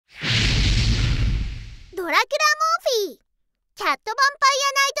Dracula Morphy, Cat the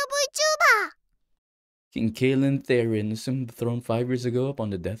Vampire Night VTuber. King Kalen Theron assumed the throne 5 years ago upon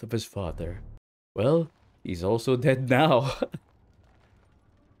the death of his father. Well, he's also dead now.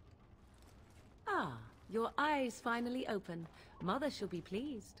 Ah, your eyes finally open. Mother shall be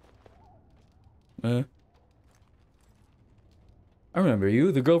pleased. I remember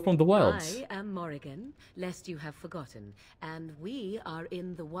you, the girl from the wilds. I am Morrigan, lest you have forgotten, and we are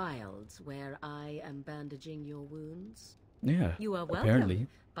in the wilds, where I am bandaging your wounds. Yeah, You are welcome, apparently.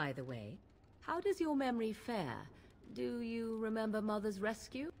 by the way. How does your memory fare? Do you remember Mother's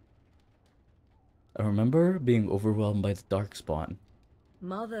rescue? I remember being overwhelmed by the darkspawn.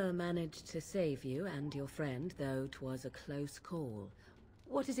 Mother managed to save you and your friend, though 'twas a close call.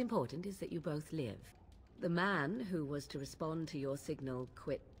 What is important is that you both live. The man who was to respond to your signal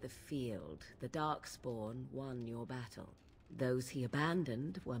quit the field. The Darkspawn won your battle. Those he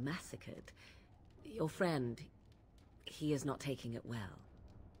abandoned were massacred. Your friend, he is not taking it well.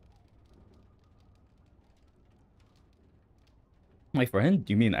 My friend?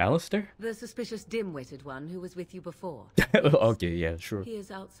 You mean Alistair? The suspicious dim-witted one who was with you before. Okay, yeah, sure. He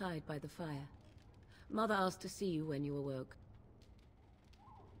is outside by the fire. Mother asked to see you when you awoke.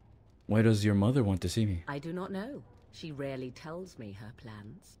 Why does your mother want to see me? I do not know. She rarely tells me her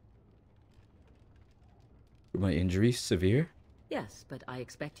plans. Were my injuries severe? Yes, but I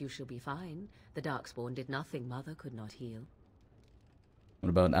expect you shall be fine. The Darkspawn did nothing Mother could not heal. What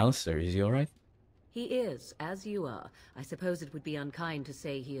about Alistair? Is he alright? He is, as you are. I suppose it would be unkind to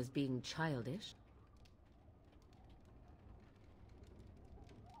say he is being childish.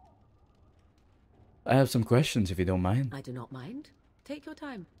 I have some questions if you don't mind. I do not mind. Take your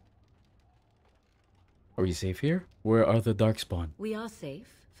time. Are we safe here? Where are the Darkspawn? We are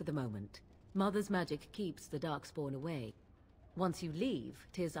safe, for the moment. Mother's magic keeps the Darkspawn away. Once you leave,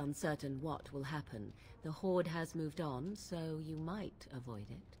 'tis uncertain what will happen. The Horde has moved on, so you might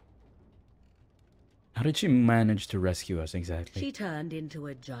avoid it. How did she manage to rescue us exactly? She turned into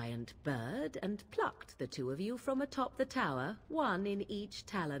a giant bird and plucked the two of you from atop the tower, one in each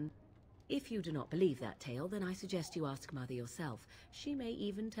talon. If you do not believe that tale, then I suggest you ask Mother yourself. She may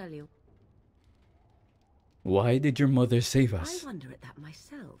even tell you. Why did your mother save us? I wonder at that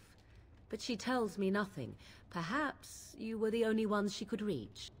myself. But she tells me nothing. Perhaps you were the only ones she could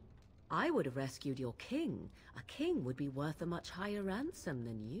reach. I would have rescued your king. A king would be worth a much higher ransom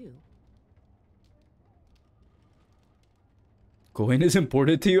than you. Coin is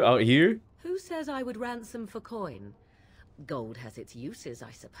important to you out here? Who says I would ransom for coin? Gold has its uses,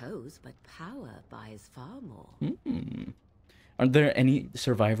 I suppose, but power buys far more. Aren't there any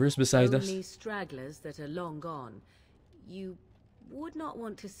survivors besides us? Only stragglers that are long gone. You would not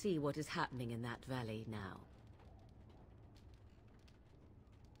want to see what is happening in that valley now.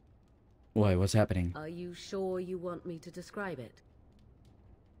 Why? What's happening? Are you sure you want me to describe it?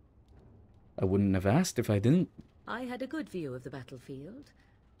 I wouldn't have asked if I didn't. I had a good view of the battlefield.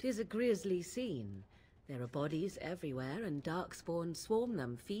 'Tis a grisly scene. There are bodies everywhere, and Darkspawn swarm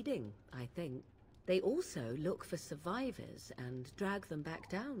them, feeding, I think. They also look for survivors and drag them back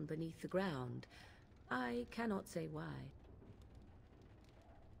down beneath the ground. I cannot say why.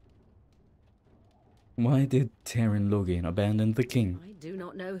 Why did Terran Logain abandon the king? I do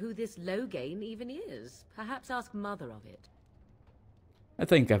not know who this Logain even is. Perhaps ask Mother of it. I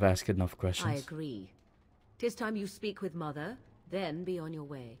think I've asked enough questions. I agree. 'Tis time you speak with Mother, then be on your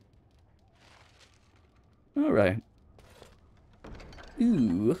way. Alright.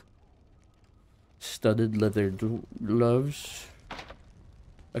 Ooh. Studded leather gloves.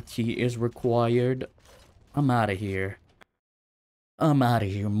 A key is required. I'm out of here. I'm out of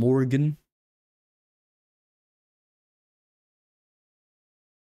here, Morgan.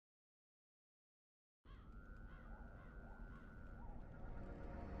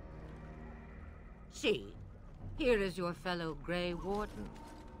 See, here is your fellow Grey Warden.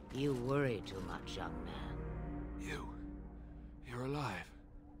 You worry too much, young man. You're alive.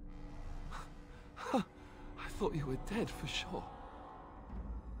 I thought you were dead for sure.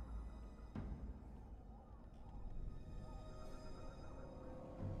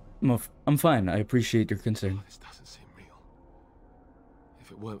 I'm fine. I appreciate your concern. This doesn't seem real.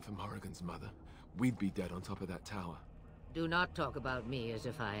 If it weren't for Morrigan's mother, we'd be dead on top of that tower. Do not talk about me as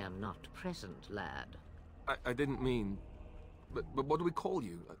if I am not present, lad. I didn't mean... But what do we call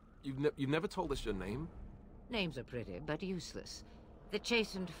you? You've never told us your name? Names are pretty, but useless. The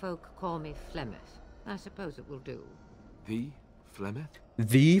chastened folk call me Flemeth. I suppose it will do. The Flemeth?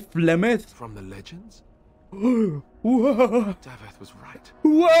 The Flemeth? From the legends? Whoa! Daveth was right.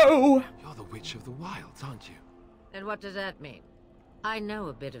 Whoa! You're the Witch of the Wilds, aren't you? And what does that mean? I know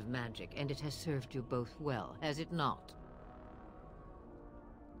a bit of magic, and it has served you both well, has it not?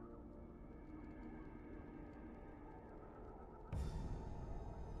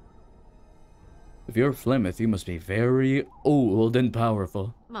 If you're Flemeth, you must be very old and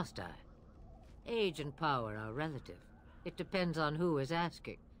powerful. Must I? Age and power are relative. It depends on who is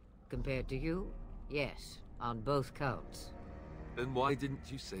asking. Compared to you, yes, on both counts. Then why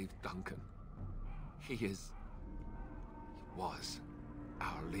didn't you save Duncan? He was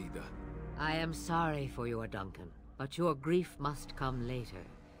our leader. I am sorry for your Duncan, but your grief must come later.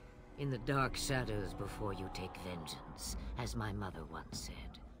 In the dark shadows before you take vengeance, as my mother once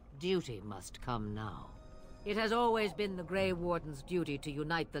said. Duty must come now. It has always been the Grey Warden's duty to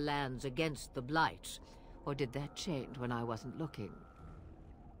unite the lands against the Blight. Or did that change when I wasn't looking?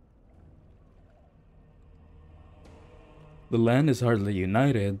 The land is hardly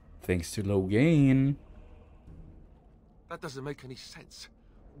united, thanks to Logain. That doesn't make any sense.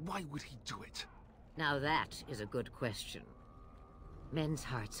 Why would he do it? Now that is a good question. Men's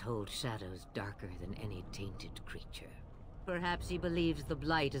hearts hold shadows darker than any tainted creature. Perhaps he believes the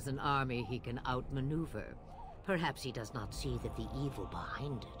Blight is an army he can outmaneuver. Perhaps he does not see that the evil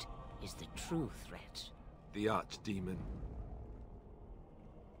behind it is the true threat. The Archdemon.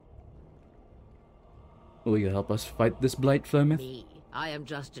 Will you help us fight this Blight, Flemeth? Me? I am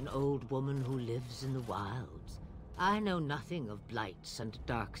just an old woman who lives in the wilds. I know nothing of blights and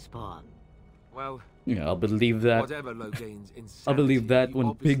darkspawn. Well, Yeah, I'll believe that. whatever Logain's insanity, I'll believe that he when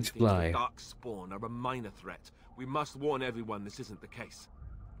obviously pigs thinks fly. the Darkspawn are a minor threat. We must warn everyone this isn't the case.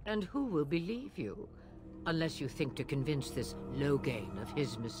 And who will believe you? Unless you think to convince this Logain of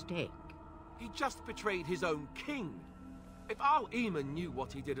his mistake. He just betrayed his own king. If Al Eamon knew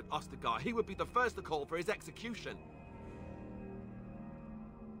what he did at Ostagar, he would be the first to call for his execution.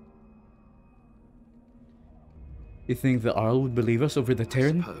 You think the Arl would believe us over the I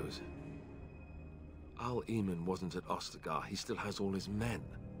Terran? suppose. Al Eamon wasn't at Ostagar. He still has all his men.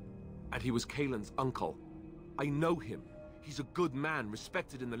 And he was Kaelin's uncle. I know him. He's a good man,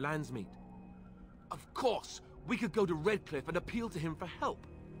 respected in the Landsmeet. Of course, we could go to Redcliffe and appeal to him for help.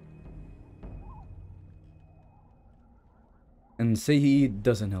 And say he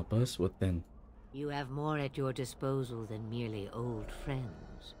doesn't help us, what then? You have more at your disposal than merely old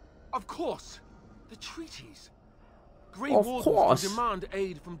friends. Of course! The treaties! Grey Of Wardens course. can demand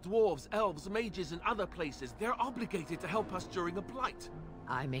aid from dwarves, elves, mages, and other places. They're obligated to help us during a blight.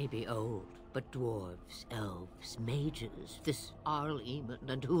 I may be old, but dwarves, elves, mages, this Arl Eamon,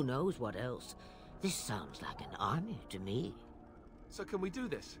 and who knows what else. This sounds like an army to me. So can we do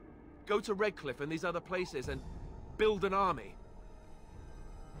this? Go to Redcliffe and these other places and build an army?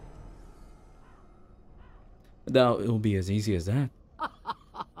 Doubt it'll be as easy as that.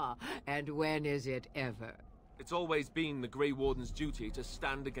 And when is it ever? It's always been the Grey Warden's duty to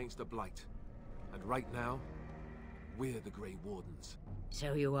stand against the Blight. And right now, we're the Grey Wardens.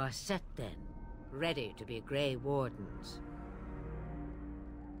 So you are set then, ready to be Grey Wardens.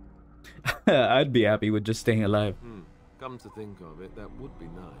 I'd be happy with just staying alive. Come to think of it, that would be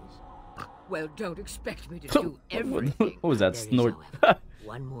nice. Well, don't expect me to do everything. What was that There is, snort? however,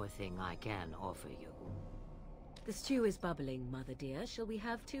 one more thing I can offer you. The stew is bubbling, Mother dear. Shall we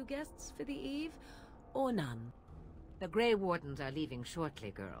have 2 guests for the eve, or none? The Grey Wardens are leaving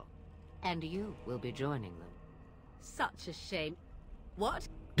shortly, girl. And you will be joining them. Such a shame. What?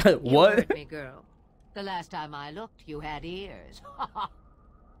 You What? heard me, girl. The last time I looked, you had ears.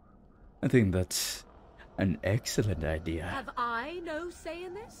 I think that's an excellent idea. Have I no say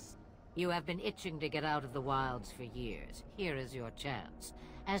in this? You have been itching to get out of the wilds for years. Here is your chance.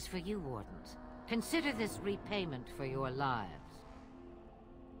 As for you, Wardens, consider this repayment for your lives.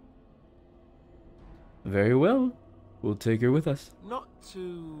 Very well. We'll take her with us. Not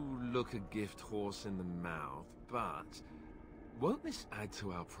to look a gift horse in the mouth, but won't this add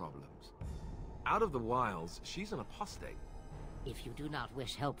to our problems? Out of the wilds, she's an apostate. If you do not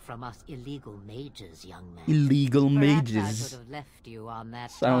wish help from us illegal mages, young man. Illegal perhaps I mages. could have left you on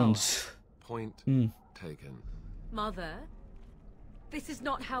that Sounds... Point Mm. taken. Mother, this is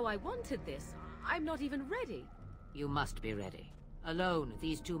not how I wanted this. I'm not even ready. tower. You must be ready. Alone,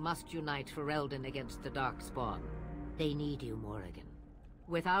 these two must unite for Eldon against the Darkspawn. They need you, Morrigan.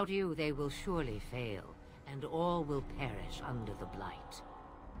 Without you, they will surely fail, and all will perish under the Blight.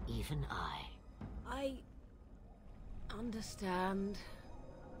 Even I. Understand.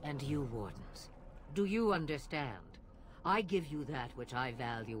 And you, Wardens. Do you understand? I give you that which I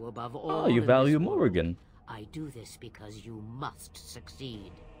value above all. Oh, you in value this world. Morrigan. I do this because you must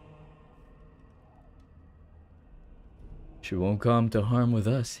succeed. She won't come to harm with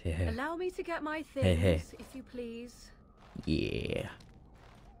us. Yeah. Allow me to get my things, Hey, hey. if you please. Yeah.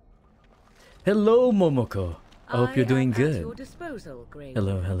 Hello, Momoko. I hope you're doing I am at good. your disposal, Grey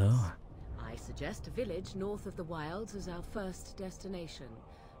Hello, Wardens. hello. I suggest a village north of the wilds as our first destination.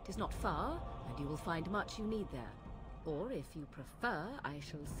 It is not far, and you will find much you need there. Or, if you prefer, I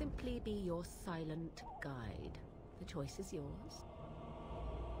shall simply be your silent guide. The choice is yours.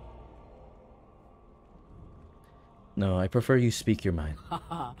 No, I prefer you speak your mind.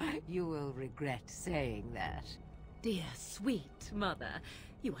 You will regret saying that. Dear sweet mother,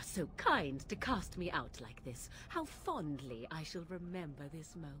 you are so kind to cast me out like this. How fondly I shall remember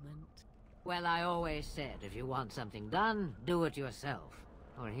this moment. Well, I always said, if you want something done, do it yourself.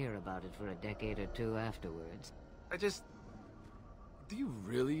 Or hear about it for a decade or two afterwards. Do you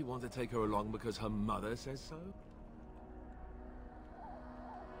really want to take her along because her mother says so?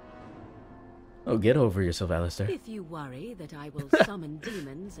 Oh, get over yourself, Alistair. If you worry that I will summon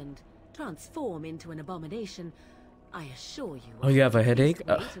demons and transform into an abomination, I assure you... Oh, you have a headache?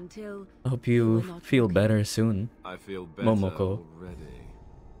 Wait until I hope you you are not feel okay. better soon. I feel better Momoko. already.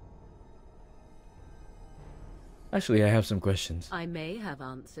 Actually, I have some questions. I may have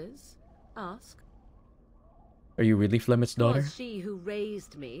answers. Ask. Are you really Flemet's daughter? Was she who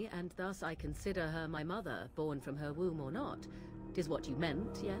raised me, and thus I consider her my mother, born from her womb or not? 'Tis what you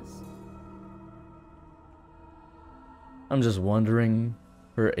meant, yes? I'm just wondering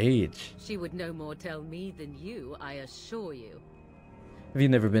her age. She would no more tell me than you, I assure you. Have you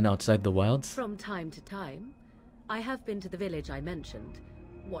never been outside the wilds? From time to time, I have been to the village I mentioned,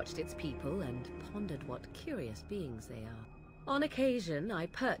 watched its people, and pondered what curious beings they are. On occasion, I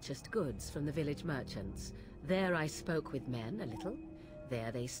purchased goods from the village merchants. There I spoke with men a little.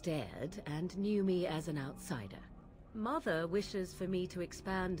 There they stared and knew me as an outsider. Mother wishes for me to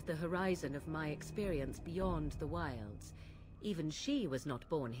expand the horizon of my experience beyond the wilds. Even she was not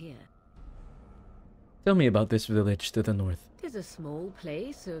born here. Tell me about this village to the north. 'Tis a small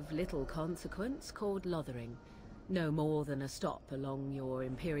place of little consequence called Lothering. No more than a stop along your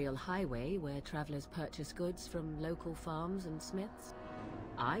imperial highway where travelers purchase goods from local farms and smiths.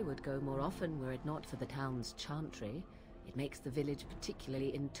 I would go more often were it not for the town's chantry. It makes the village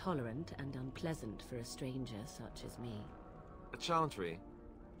particularly intolerant and unpleasant for a stranger such as me. A chantry?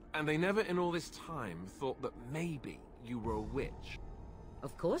 And they never in all this time thought that maybe you were a witch?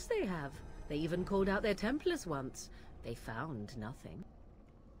 Of course they have. They even called out their Templars once. They found nothing.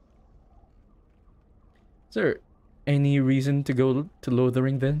 Is there any reason to go to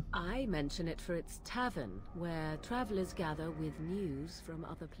Lothering then? I mention it for its tavern, where travelers gather with news from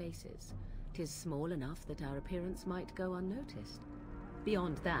other places. 'Tis small enough that our appearance might go unnoticed.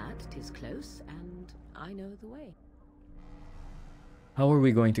 Beyond that, 'tis close, and I know the way. How are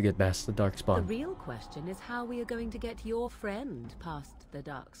we going to get past the The Darkspawn? real question is how we are going to get your friend past the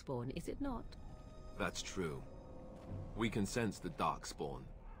Darkspawn, is it not? That's true. We can sense the Darkspawn.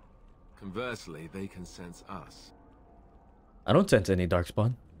 Conversely, they can sense us. I don't sense any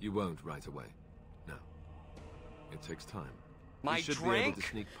Darkspawn. You won't right away. No. It takes time. My You should be able to drink?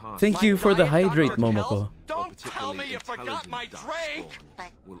 sneak past. Thank My you for the diet, hydrate, Dr. Kells? Momoko. Don't tell me you forgot my drink!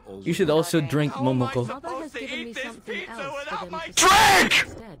 You should also drink, How am I Momoko. Mother has supposed to given me eat this something pizza else without for them my to drink? see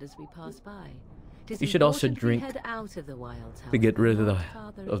instead as we pass by. 'Tis You should also important we drink head out of the wilds, to get however, rid of not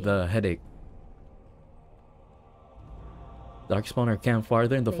farther in. the headache. Darkspawn are camped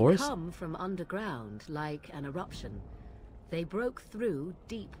farther in the They forest? come from underground, like an eruption. They broke through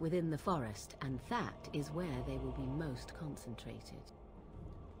deep within the forest, and that is where they will be most concentrated.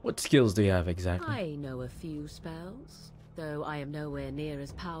 What skills do you have exactly? I know a few spells, though I am nowhere near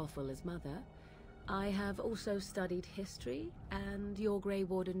as powerful as Mother. I have also studied history and your Grey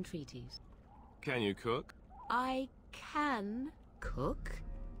Warden treaties. Can you cook? I can cook,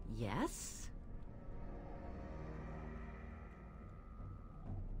 yes.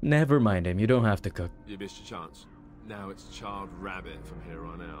 Never mind him, you don't have to cook. You missed your chance. Now it's charred rabbit from here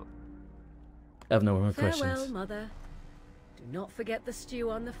on out. I have no more Farewell, questions. Mother. Do not forget the stew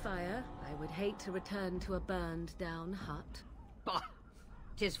on the fire. I would hate to return to a burned-down hut. Bah!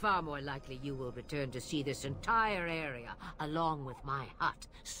 'Tis far more likely you will return to see this entire area, along with my hut,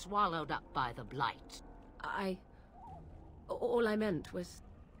 swallowed up by the blight. All I meant was...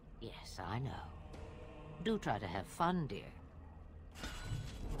 Yes, I know. Do try to have fun, dear.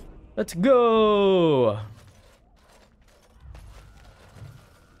 Let's go!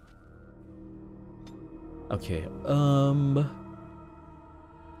 Okay,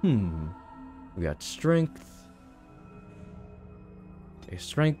 we got strength. Okay,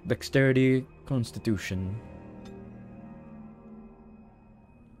 strength, dexterity, constitution.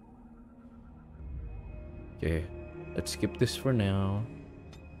 Okay, let's skip this for now.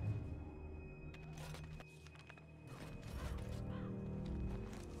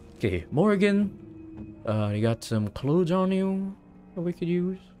 Okay, Morgan. You got some clothes on you that we could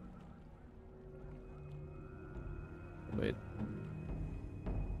use? Wait.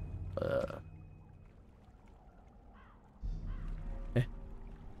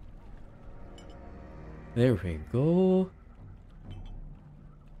 There we go.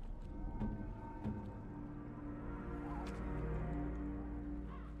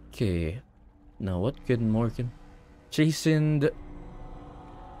 Okay. Now what could Morgan? Chastened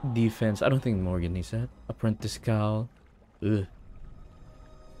defense. I don't think Morgan needs that. Apprentice cowl. Ugh.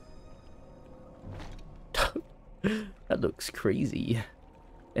 That looks crazy.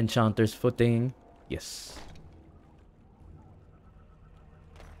 Enchanter's footing. Yes.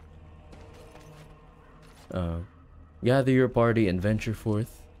 Gather your party and venture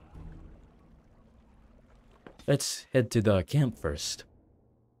forth. Let's head to the camp first.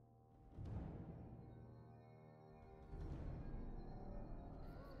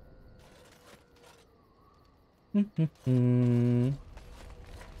 We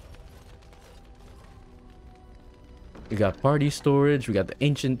got party storage, we got the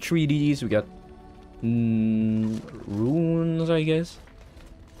ancient treaties, we got runes, I guess.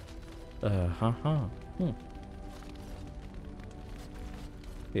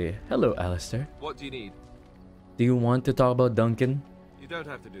 Yeah. Hello, Alistair. What do you need? Do you want to talk about Duncan? You don't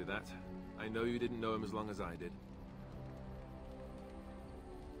have to do that. I know you didn't know him as long as I did.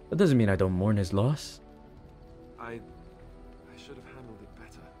 That doesn't mean I don't mourn his loss. I should have handled it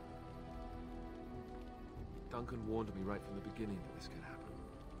better. Duncan warned me right from the beginning that this could happen.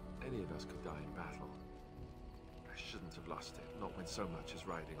 Any of us could die in battle. I shouldn't have lost it, not when so much is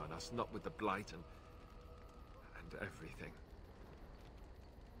riding on us, not with the blight and everything.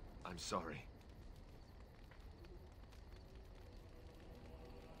 I'm sorry.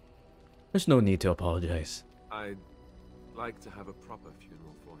 There's no need to apologize. I'd like to have a proper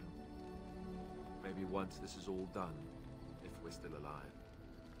funeral for him. Maybe once this is all done, if we're still alive.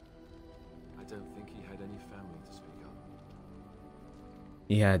 I don't think he had any family to speak of.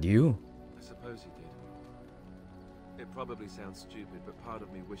 He had you. I suppose he did. It probably sounds stupid, but part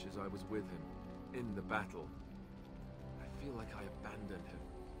of me wishes I was with him, in the battle. I feel like I abandoned him.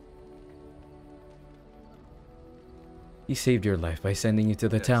 He saved your life by sending you to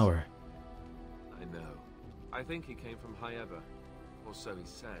the tower. I know. I think he came from Hyeva, or so he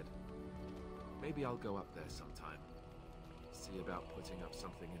said. Maybe I'll go up there sometime. See about putting up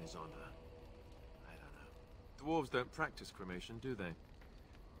something in his honor. I don't know. Dwarves don't practice cremation, do they?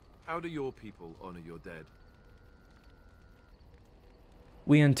 How do your people honor your dead?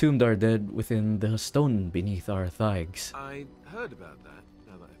 We entombed our dead within the stone beneath our thighs. I heard about that,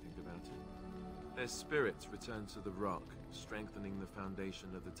 now that I think about it. Their spirits return to the rock, strengthening the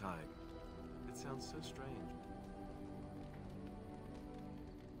foundation of the tide. It sounds so strange.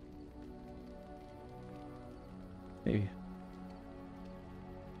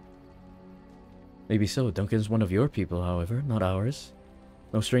 Maybe so. Duncan's one of your people, however, not ours.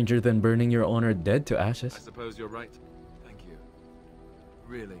 No stranger than burning your honored dead to ashes. I suppose you're right. Thank you.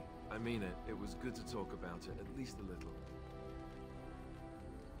 Really, I mean it. It was good to talk about it, at least a little.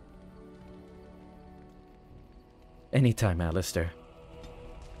 Anytime, Alistair.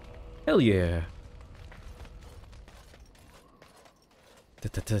 Hell yeah.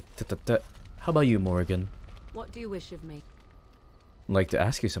 How about you, Morgan? What do you wish of me? I'd like to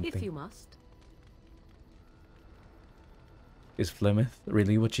ask you something. If you must. Is Flemeth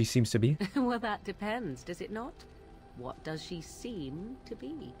really what she seems to be? Well, that depends, does it not? What does she seem to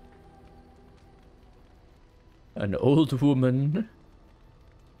be? An old woman.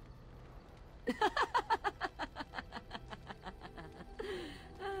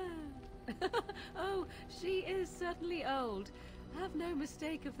 Oh, she is certainly old. Have no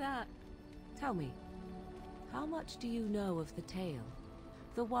mistake of that. Tell me, how much do you know of the tale?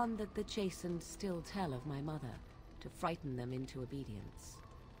 The one that the chastened still tell of my mother, to frighten them into obedience.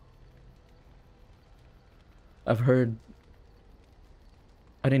 I've heard...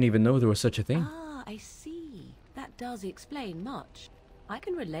 I didn't even know there was such a thing. Ah, I see. That does explain much. I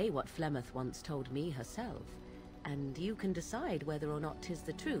can relay what Flemeth once told me herself, and you can decide whether or not 'tis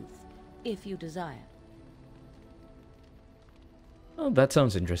the truth, if you desire. Oh, that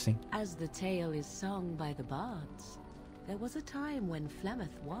sounds interesting. As the tale is sung by the bards, there was a time when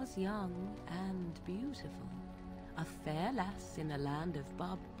Flemeth was young and beautiful. A fair lass in a land of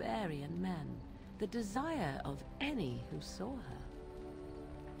barbarian men, the desire of any who saw her.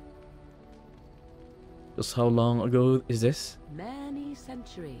 Just how long ago is this? Many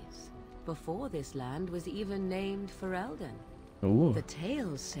centuries, before this land was even named Ferelden. Ooh. The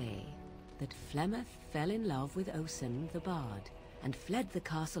tales say that Flemeth fell in love with Osen the bard, and fled the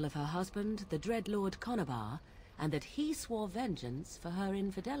castle of her husband, the Dreadlord Qunari, and that he swore vengeance for her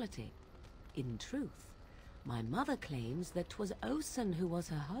infidelity. In truth, my mother claims that 'twas Osen who was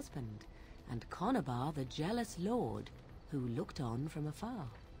her husband, and Qunari the jealous lord who looked on from afar.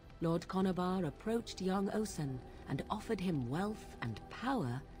 Lord Qunari approached young Osen and offered him wealth and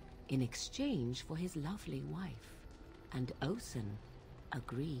power in exchange for his lovely wife, and Osen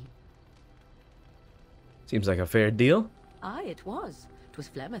agreed. Seems like a fair deal. Aye, it was. 'Twas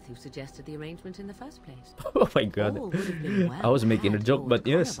Flemeth who suggested the arrangement in the first place. Oh my god. All would have been well I was making a had joke, Lord but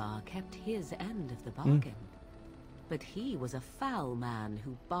yes. Qunari kept his end of the bargain. But he was a foul man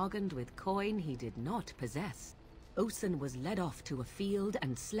who bargained with coin he did not possess. Osen was led off to a field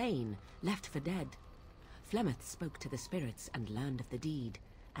and slain, left for dead. Flemeth spoke to the spirits and learned of the deed,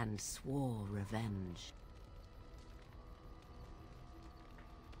 and swore revenge.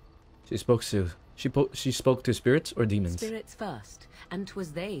 She spoke to spirits or demons? Spirits first, and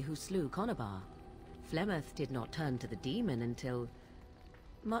 'twas they who slew Qunari. Flemeth did not turn to the demon until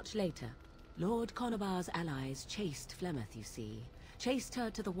much later. Lord Qunari's allies chased Flemeth, you see. Chased her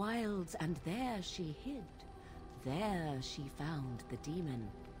to the wilds, and there she hid. There she found the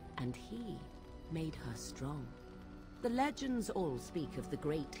demon, and he made her strong. The legends all speak of the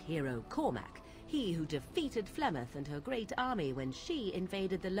great hero Cormac, he who defeated Flemeth and her great army when she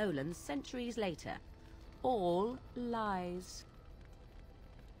invaded the lowlands centuries later. All lies.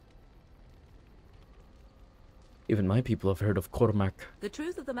 Even my people have heard of Cormac. The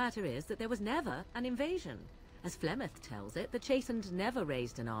truth of the matter is that there was never an invasion. As Flemeth tells it, the Chastened never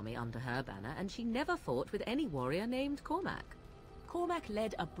raised an army under her banner, and she never fought with any warrior named Cormac. Cormac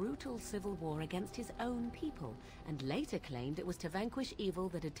led a brutal civil war against his own people, and later claimed it was to vanquish evil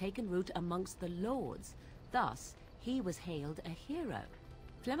that had taken root amongst the lords. Thus, he was hailed a hero.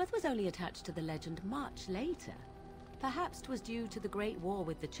 Flemeth was only attached to the legend much later. Perhaps 'twas due to the great war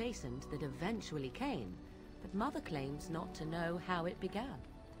with the Chastened that eventually came, but Mother claims not to know how it began.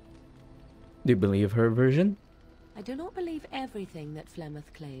 Do you believe her version? I do not believe everything that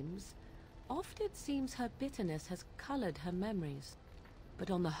Flemeth claims. Oft it seems her bitterness has colored her memories. But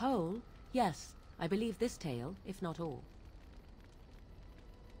on the whole, yes, I believe this tale, if not all.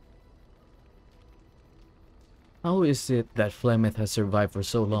 How is it that Flemeth has survived for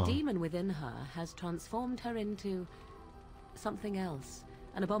so The long? demon within her has transformed her into something else.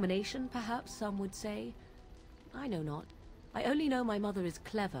 An abomination, perhaps some would say. I know not. I only know my mother is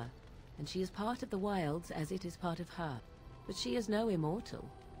clever, and she is part of the wilds as it is part of her. But she is no immortal.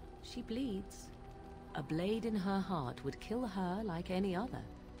 She bleeds. A blade in her heart would kill her like any other,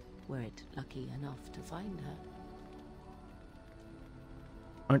 were it lucky enough to find her.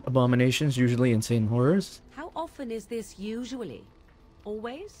 Aren't abominations usually insane horrors? How often is this usually?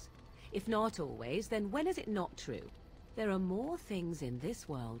 Always? If not always, then when is it not true? There are more things in this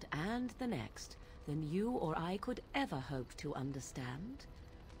world and the next than you or I could ever hope to understand.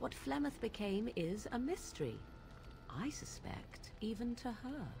 What Flemeth became is a mystery. I suspect, even to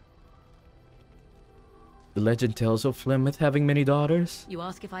her. The legend tells of Flemeth having many daughters? You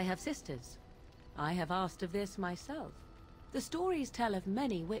ask if I have sisters. I have asked of this myself. The stories tell of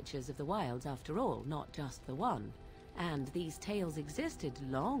many witches of the wilds after all, not just the one. And these tales existed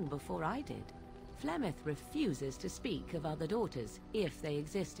long before I did. Flemeth refuses to speak of other daughters, if they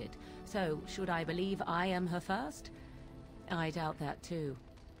existed. So, should I believe I am her first? I doubt that too.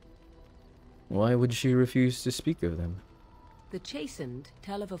 Why would she refuse to speak of them? The Chastened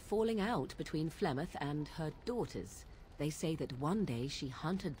tell of a falling out between Flemeth and her daughters. They say that one day she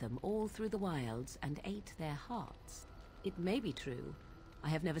hunted them all through the wilds and ate their hearts. It may be true. I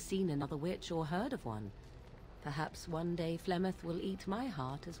have never seen another witch or heard of one. Perhaps one day Flemeth will eat my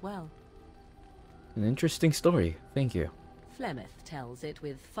heart as well. An interesting story, thank you. Flemeth tells it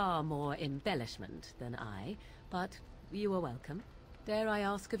with far more embellishment than I, but you are welcome. Dare I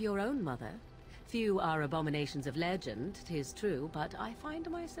ask of your own mother? Few are abominations of legend, 'tis true, but I find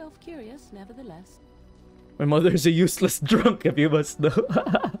myself curious nevertheless. My mother's a useless drunk, if you must know.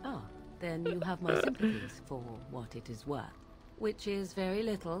 Ah, then you have my sympathies for what it is worth. Which is very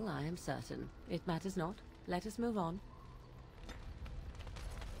little, I am certain. It matters not. Let us move on.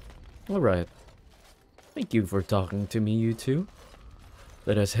 Alright. Thank you for talking to me, you two.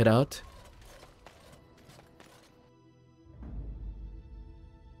 Let us head out.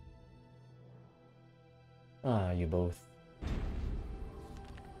 Ah, you both.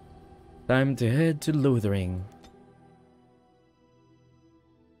 Time to head to Lothering.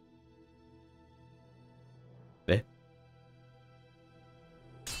 Eh?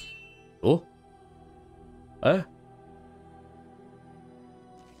 Oh? Eh?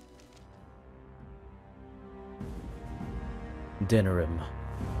 dinner him.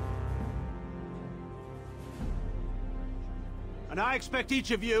 And I expect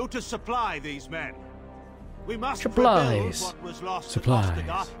each of you to supply these men. We must Supplies. rebuild what was lost Supplies. at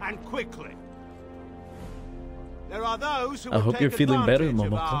Ostagar, and quickly. There are those who I will hope take you're feeling better,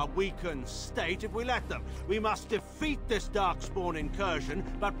 advantage of Momoko. our weakened state if we let them. We must defeat this Darkspawn incursion,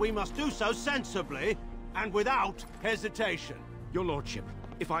 but we must do so sensibly and without hesitation. Your lordship,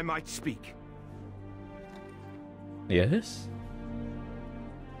 if I might speak. Yes?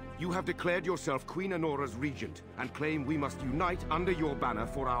 You have declared yourself Queen Honora's regent and claim we must unite under your banner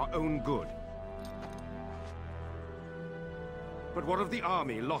for our own good. But what of the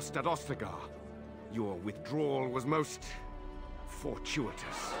army lost at Ostagar? Your withdrawal was most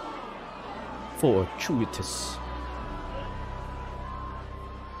fortuitous. Fortuitous.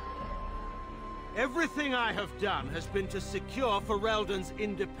 Everything I have done has been to secure Ferelden's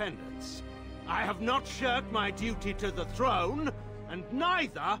independence. I have not shirked my duty to the throne, and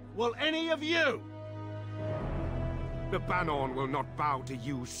neither will any of you! The Banon will not bow to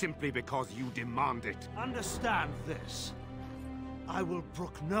you simply because you demand it. Understand this. I will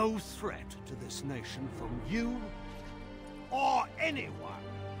brook no threat to this nation from you or anyone.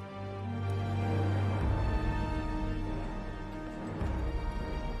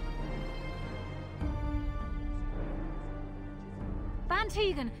 Van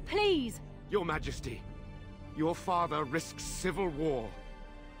Tegan, please! Your Majesty, your father risks civil war.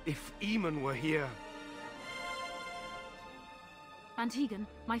 If Eamon were here... Van Tegan,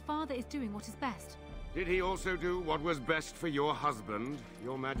 my father is doing what is best. Did he also do what was best for your husband,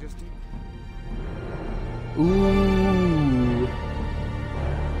 Your Majesty? Ooh.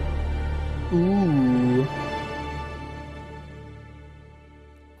 Ooh.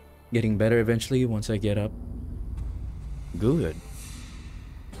 Getting better eventually once I get up. Good.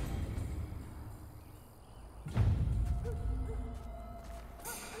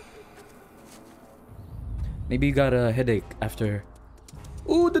 Maybe you got a headache after...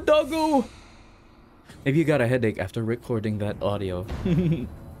 Ooh, the doggo! Maybe you got a headache after recording that audio.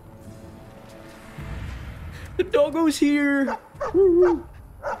 The doggo's here! Woo-woo.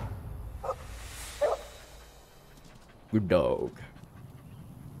 Good dog.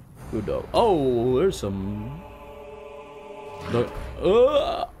 Good dog. Oh, there's some...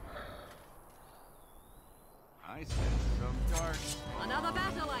 I sense some dark. Another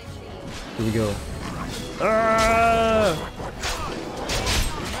battle, I see. Here we go. Ah!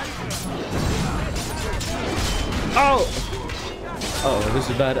 Oh! Oh, this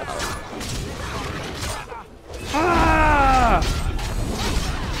is bad. Ah!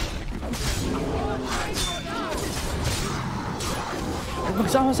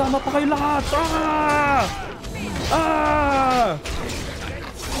 Magsama-sama pa kayo lahat! Ah! Ah!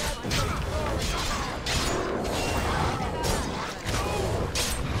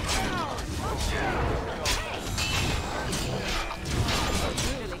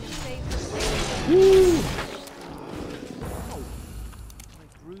 Woo! My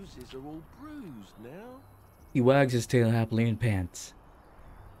bruises are all bruised now. He wags his tail happily in pants.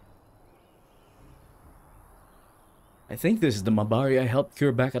 I think this is the Mabari I helped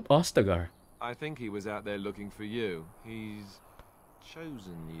cure back at Ostagar. I think he was out there looking for you. He's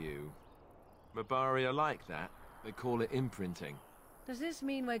chosen you. Mabari are like that. They call it imprinting. Does this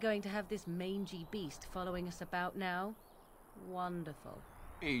mean we're going to have this mangy beast following us about now? Wonderful.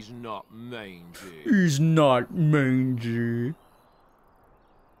 He's not mangy. He's not mangy.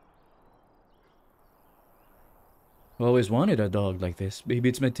 I always wanted a dog like this. Maybe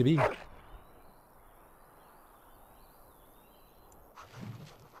it's meant to be.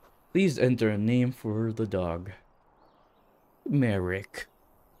 Please enter a name for the dog. Merrick.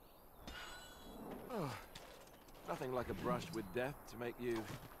 Oh, nothing like a brush with death to make you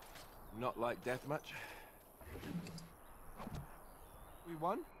not like death much. We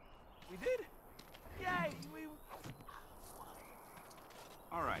won? We did? Yay! We...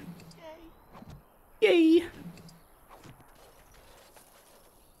 Alright. Yay! Yay!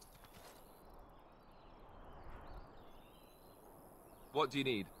 What do you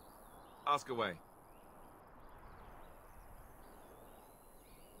need? Ask away.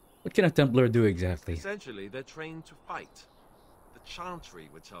 What can a Templar do exactly? Essentially, they're trained to fight. The Chantry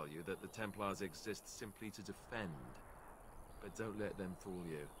would tell you that the Templars exist simply to defend. But don't let them fool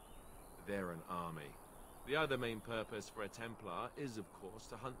you. They're an army. The other main purpose for a Templar is, of course,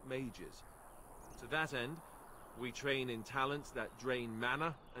 to hunt mages. To that end, we train in talents that drain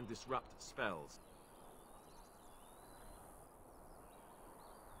mana and disrupt spells.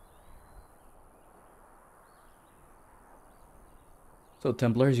 So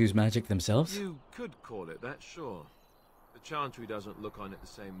Templars use magic themselves? You could call it that, sure. The Chantry doesn't look on it the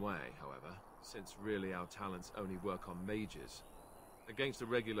same way, however, since really our talents only work on mages. Against a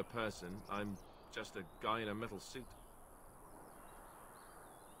regular person, I'm just a guy in a metal suit.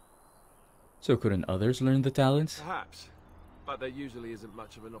 So couldn't others learn the talents? Perhaps, but there usually isn't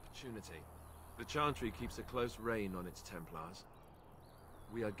much of an opportunity. The Chantry keeps a close rein on its Templars.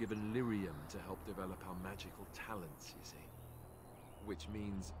 We are given lyrium to help develop our magical talents, you see. Which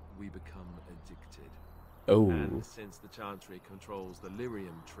means we become addicted. Oh. And since the Chantry controls the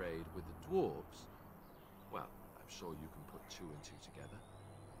lyrium trade with the dwarves, well, I'm sure you can put 2 and 2 together.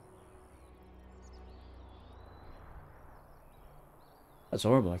 That's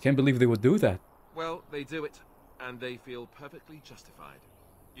horrible. I can't believe they would do that. Well, they do it, and they feel perfectly justified.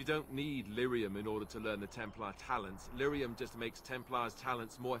 You don't need lyrium in order to learn the Templar talents. Lyrium just makes Templars'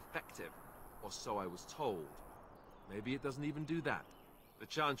 talents more effective, or so I was told. Maybe it doesn't even do that. The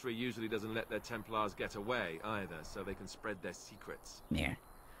Chantry usually doesn't let their Templars get away either, so they can spread their secrets. Yeah.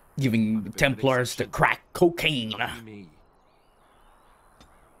 Giving Templars to crack cocaine. Lucky me.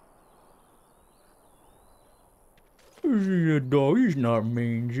 Is he a dog? He's not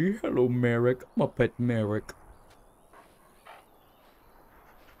mangy. Hello, Merrick. I'm a pet Merrick.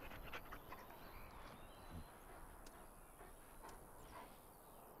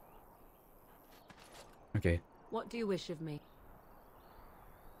 Okay. What do you wish of me?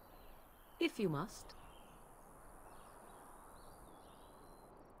 If you must.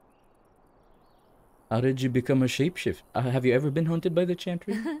 How did you become a shapeshift? Have you ever been hunted by the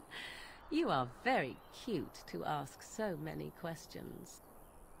Chantry? You are very cute to ask so many questions.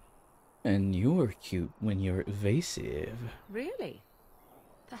 And you're cute when you're evasive. Really?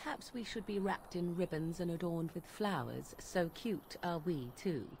 Perhaps we should be wrapped in ribbons and adorned with flowers. So cute are we,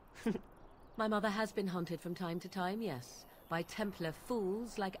 too. My mother has been hunted from time to time, yes, by Templar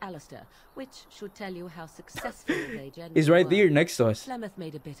fools like Alistair, which should tell you how successful they generally He's right were. there next to us. Flemeth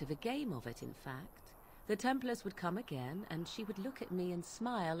made a bit of a game of it, in fact. The Templars would come again, and she would look at me and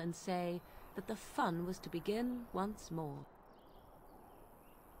smile and say that the fun was to begin once more.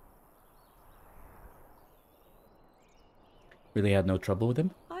 Really had no trouble with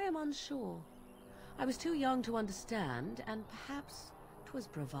him? I am unsure. I was too young to understand, and perhaps 'twas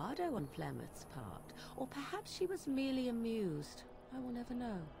bravado on Flemeth's part, or perhaps she was merely amused. I will never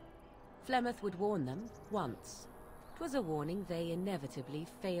know. Flemeth would warn them, once. 'Twas a warning they inevitably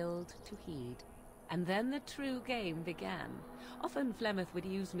failed to heed. And then the true game began. Often Flemeth would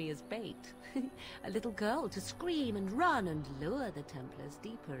use me as bait. A little girl to scream and run and lure the Templars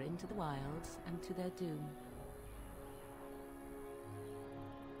deeper into the wilds and to their doom.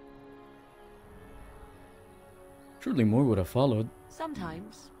 Surely more would have followed.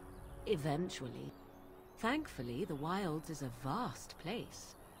 Sometimes. Eventually. Thankfully, the wilds is a vast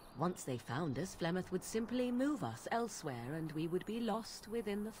place. Once they found us, Flemeth would simply move us elsewhere, and we would be lost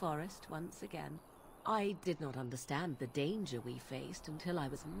within the forest once again. I did not understand the danger we faced until I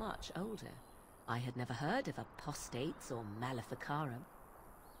was much older. I had never heard of apostates or maleficarum.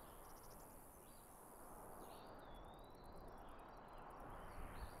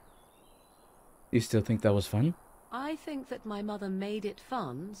 You still think that was fun? I think that my mother made it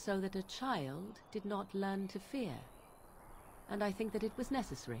fun so that a child did not learn to fear. And I think that it was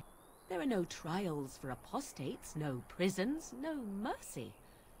necessary. There are no trials for apostates, no prisons, no mercy.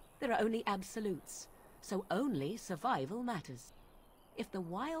 There are only absolutes, so only survival matters. If the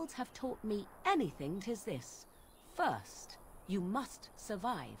wilds have taught me anything, 'tis this. First, you must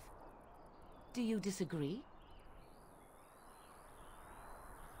survive. Do you disagree?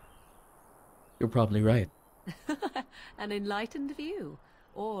 You're probably right. An enlightened view,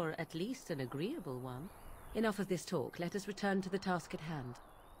 or at least an agreeable one. Enough of this talk. Let us return to the task at hand.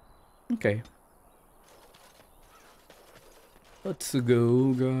 Okay. Let's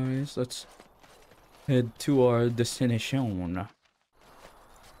go, guys. Let's head to our destination.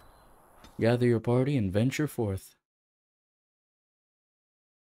 Gather your party and venture forth.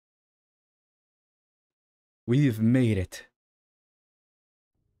 We've made it.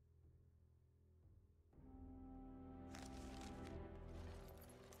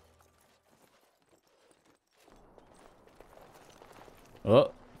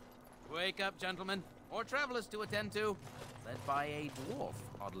 Oh. Wake up, gentlemen. More travelers to attend to. Led by a dwarf,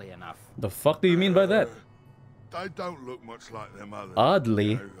 oddly enough. The fuck do you mean by that? They don't look much like them others.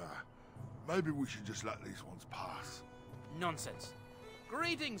 Oddly. Maybe we should just let these ones pass. Nonsense.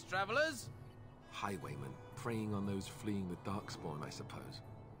 Greetings, travelers. Highwaymen, preying on those fleeing the Darkspawn, I suppose.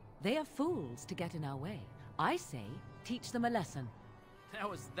 They are fools to get in our way. I say, teach them a lesson.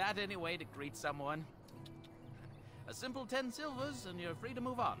 Now, is that any way to greet someone? A simple 10 silvers, and you're free to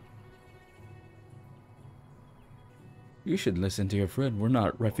move on. You should listen to your friend. We're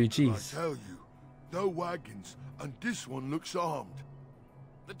not refugees. I tell you, no wagons, and this one looks armed.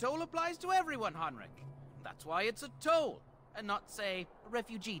 The toll applies to everyone, Heinrich. That's why it's a toll, and not, say, a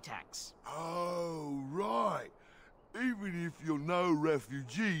refugee tax. Oh, right. Even if you're no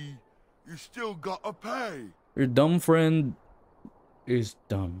refugee, you still gotta pay. Your dumb friend is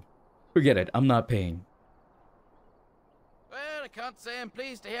dumb. Forget it. I'm not paying. Well, I can't say I'm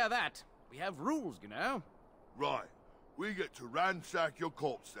pleased to hear that. We have rules, you know. Right. We get to ransack your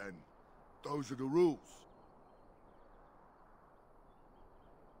corpse then. Those are the rules.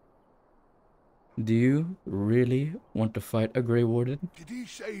 Do you really want to fight a Grey Warden? Did he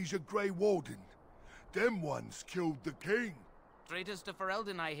say he's a Grey Warden? Them ones killed the king. Traitors to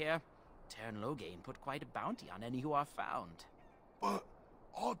Ferelden, I hear. Tern Loghain put quite a bounty on any who are found. But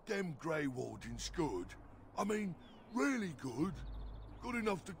aren't them Grey Wardens good? I mean, really good? Good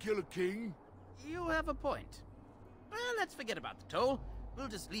enough to kill a king? You have a point. Well, let's forget about the toll. We'll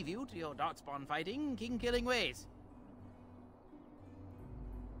just leave you to your darkspawn fighting, king-killing ways.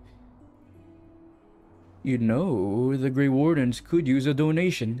 You know, the Grey Wardens could use a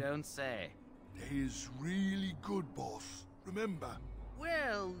donation. Don't say. They is really good, boss. Remember?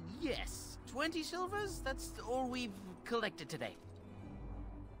 Well, yes. 20 silvers? That's all we've collected today.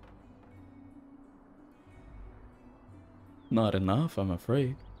 Not enough, I'm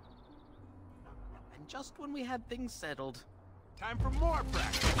afraid. And just when we had things settled. Time for more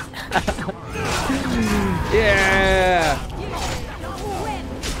practice. Yeah!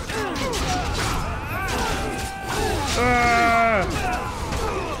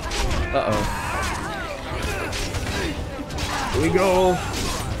 Uh-oh. Here we go.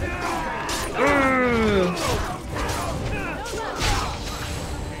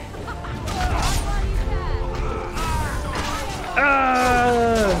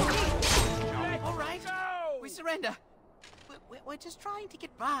 All right, we surrender. We're just trying to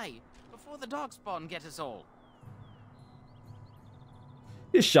get by before the darkspawn get us all.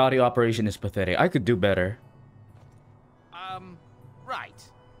 This shoddy operation is pathetic. I could do better. Right.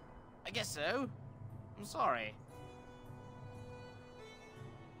 I guess so. I'm sorry.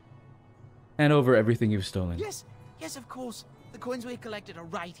 Hand over everything you've stolen. Yes, of course. The coins we collected are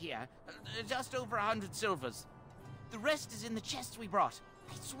right here. Just over 100 silvers. The rest is in the chests we brought.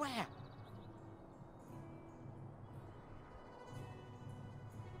 I swear.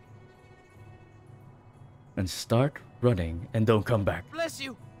 And start running and don't come back. Bless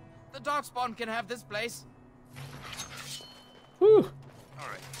you. The darkspawn can have this place. Whew. All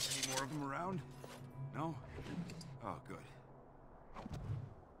right, any more of them around? No? Oh, good.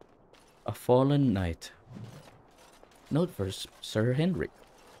 A fallen knight. Note for Sir Henrik.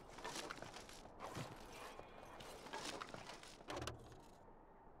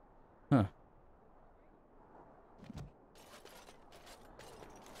 Huh.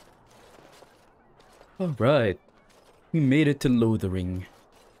 Alright. We made it to Lothering.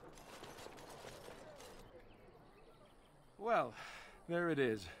 Well, there it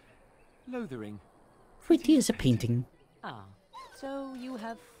is. Lothering. Pretty as a painting. Ah, so you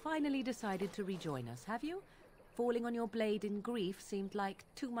have finally decided to rejoin us, have you? Falling on your blade in grief seemed like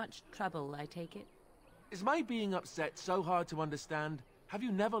too much trouble, I take it. Is my being upset so hard to understand? Have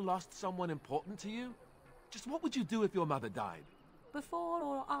you never lost someone important to you? Just what would you do if your mother died? Before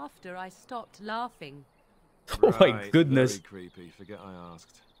or after I stopped laughing? Oh my goodness. Very creepy. Forget I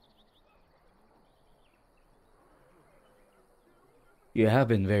asked. You have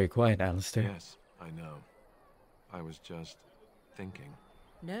been very quiet, Alistair. Yes, I know. I was just thinking.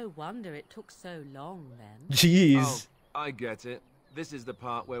 No wonder it took so long, then. Jeez. Oh, I get it. This is the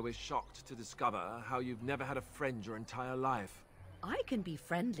part where we're shocked to discover how you've never had a friend your entire life. I can be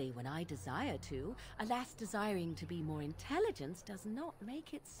friendly when I desire to. Alas, desiring to be more intelligent does not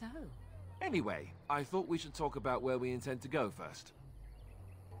make it so. Anyway, I thought we should talk about where we intend to go first.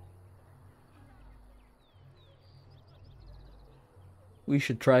 We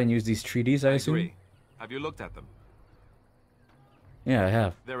should try and use these treaties, I assume? agree. Have you looked at them? Yeah, I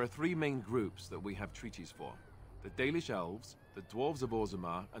have. There are three main groups that we have treaties for. The Dalish Elves, the Dwarves of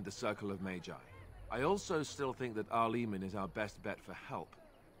Orzammar, and the Circle of Magi. I also still think that Arleman is our best bet for help.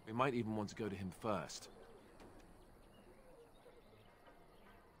 We might even want to go to him first.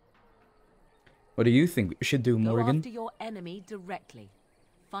 What do you think we should do, Morgan? Go after your enemy directly.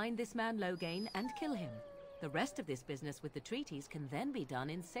 Find this man Loghain and kill him. The rest of this business with the treaties can then be done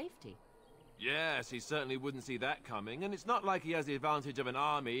in safety. Yes, he certainly wouldn't see that coming, and it's not like he has the advantage of an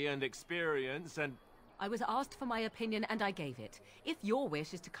army and experience and... I was asked for my opinion and I gave it. If your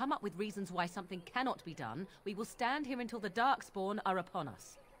wish is to come up with reasons why something cannot be done, we will stand here until the Darkspawn are upon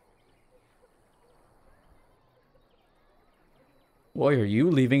us. Why are you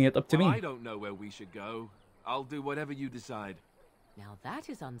leaving it up to Well, me? I don't know where we should go. I'll do whatever you decide. Now that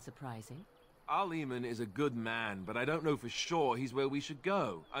is unsurprising. Al-Eman is a good man, but I don't know for sure he's where we should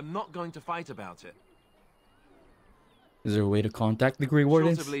go. I'm not going to fight about it. Is there a way to contact the Grey Short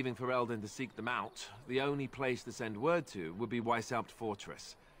Wardens? of leaving Ferelden to seek them out, the only place to send word to would be Weishaupt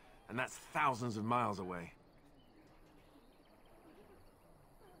Fortress. And that's thousands of miles away.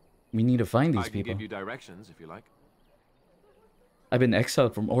 We need to find these I can people. give you directions, if you like. I've been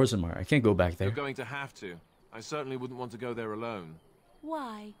exiled from Orzammar. I can't go back there. You're going to have to. I certainly wouldn't want to go there alone.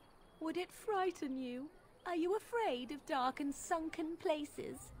 Why? Would it frighten you? Are you afraid of dark and sunken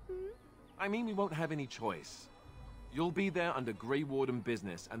places? I mean, we won't have any choice. You'll be there under Grey Warden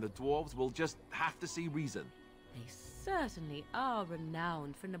business, and the dwarves will just have to see reason. They certainly are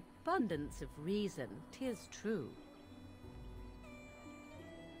renowned for an abundance of reason, 'tis true.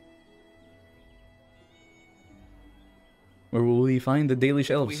 Where will we find the Dalish If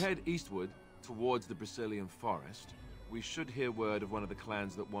we elves? head eastward, towards the Brazilian forest, we should hear word of one of the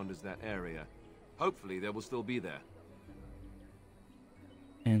clans that wanders that area. Hopefully, they will still be there.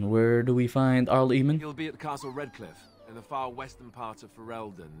 And where do we find Al-Eman? He'll be at Castle Redcliffe, in the far western part of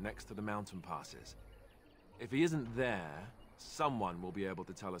Ferelden, next to the mountain passes. If he isn't there, someone will be able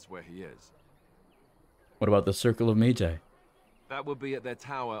to tell us where he is. What about the Circle of Magi? That will be at their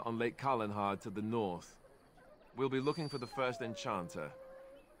tower on Lake Kalenhard to the north. We'll be looking for the first enchanter,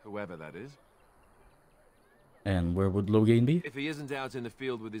 whoever that is. And where would Loghain be? If he isn't out in the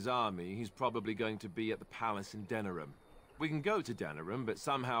field with his army, he's probably going to be at the palace in Denerim. We can go to Denerim, but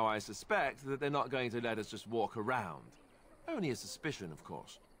somehow I suspect that they're not going to let us just walk around. Only a suspicion, of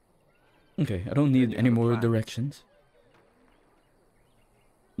course. Okay, I don't need any more directions.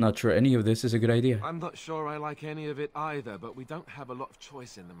 Not sure any of this is a good idea. I'm not sure I like any of it either, but we don't have a lot of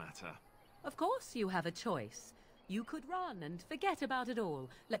choice in the matter. Of course you have a choice. You could run and forget about it all.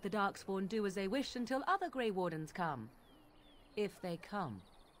 Let the Darkspawn do as they wish until other Grey Wardens come. If they come.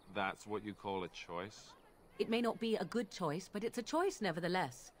 That's what you call a choice? It may not be a good choice, but it's a choice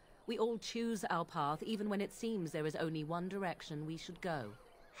nevertheless. We all choose our path, even when it seems there is only one direction we should go.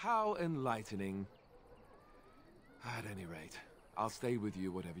 How enlightening. At any rate, I'll stay with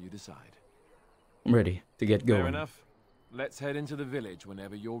you whatever you decide. I'm ready to get going. Fair enough. Let's head into the village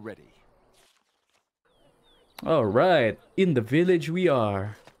whenever you're ready. Alright, in the village we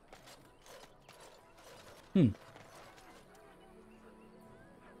are. Oh,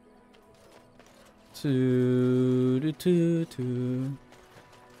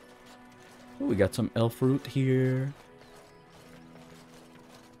 we got some elf root here.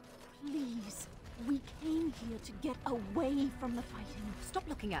 Please, we came here to get away from the fighting. Stop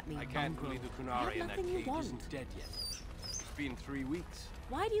looking at me, I can't mongrel. believe the You have Qunari in that nothing you cage want. isn't dead yet. It's been 3 weeks.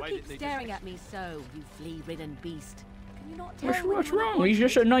 Why do you Why keep didn't they staring just at me so, you flea-ridden beast? Can you not tell when What's you wrong? want He's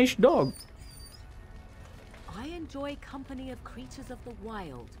just me? a nice dog. I enjoy company of creatures of the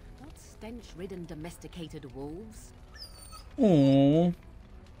wild, not stench-ridden domesticated wolves. Aww.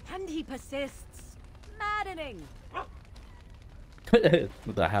 And he persists. Maddening!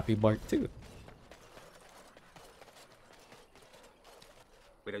 With a happy bark too.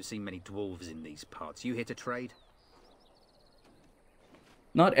 We don't see many dwarves in these parts. You here to trade?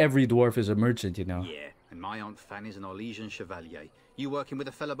 Not every dwarf is a merchant, you know. Yeah, and my Aunt Fanny's an Orlesian chevalier. You working with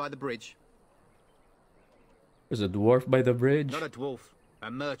a fella by the bridge? There's a dwarf by the bridge. Not a dwarf,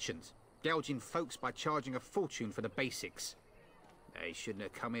 a merchant. Gouging folks by charging a fortune for the basics. They shouldn't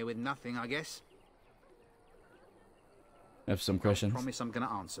have come here with nothing, I guess. I have some questions. I promise I'm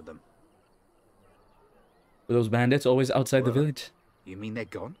gonna answer them. Were those bandits always outside the village? You mean they're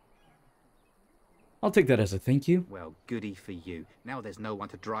gone? I'll take that as a thank you. Well, goody for you. Now there's no one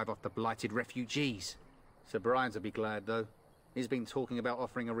to drive off the blighted refugees. Sir Brian'll be glad, though. He's been talking about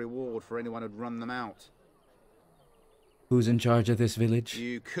offering a reward for anyone who'd run them out. Who's in charge of this village?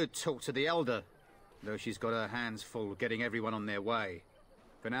 You could talk to the Elder, though she's got her hands full getting everyone on their way.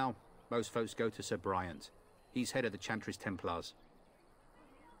 For now, most folks go to Sir Bryant. He's head of the Chantry's Templars.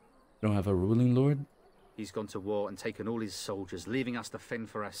 Don't have a ruling lord? He's gone to war and taken all his soldiers, leaving us to fend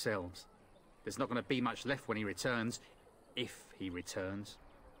for ourselves. There's not going to be much left when he returns. If he returns.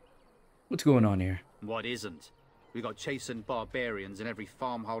 What's going on here? What isn't? We got chastened barbarians in every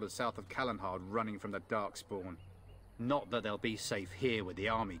farmholder south of Kalenhard running from the Darkspawn. Not that they'll be safe here with the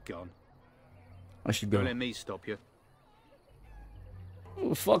army gone. I should go. Don't let me stop you.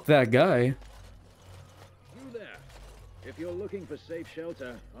 Oh, fuck that guy. You there. If you're looking for safe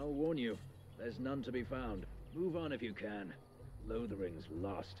shelter, I'll warn you. There's none to be found. Move on if you can. Lothering's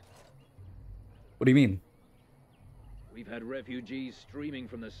lost. What do you mean? We've had refugees streaming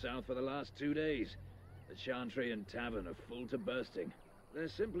from the south for the last 2 days. The Chantry and Tavern are full to bursting. There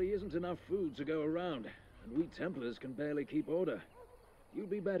simply isn't enough food to go around, and we Templars can barely keep order. You'd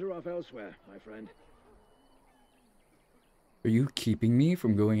be better off elsewhere, my friend. Are you keeping me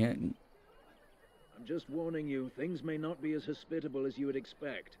from going in? I'm just warning you, things may not be as hospitable as you would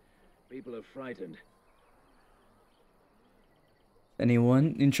expect. People are frightened.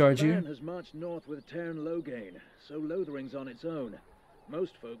 Anyone in charge here? Baron has marched north with Tern Loghain, so Lothering's on its own.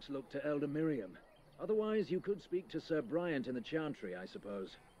 Most folks look to Elder Miriam. Otherwise, you could speak to Sir Bryant in the Chantry, I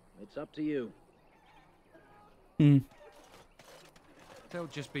suppose. It's up to you. There'll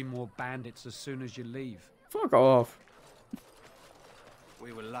just be more bandits as soon as you leave. Fuck off.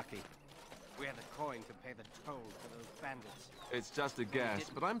 We were lucky. We had a coin to pay the toll for those bandits. It's just a guess,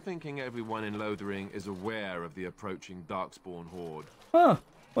 but I'm thinking everyone in Lothering is aware of the approaching Darkspawn horde. Huh.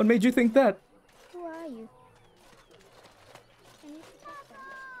 What made you think that? Who are you?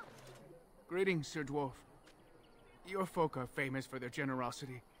 Greetings, Sir Dwarf. Your folk are famous for their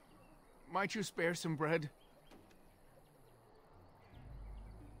generosity. Might you spare some bread?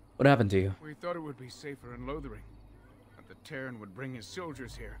 What happened to you? We thought it would be safer in Lothering, that the Terran would bring his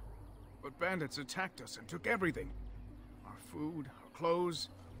soldiers here. But bandits attacked us and took everything. Our food, our clothes,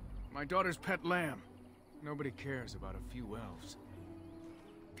 my daughter's pet lamb. Nobody cares about a few elves.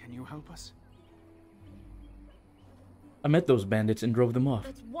 Can you help us? I met those bandits and drove them off.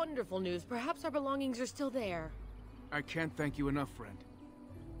 That's wonderful news. Perhaps our belongings are still there. I can't thank you enough, friend.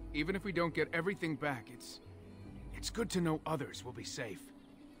 Even if we don't get everything back, it's good to know others will be safe.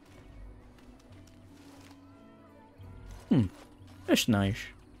 That's nice.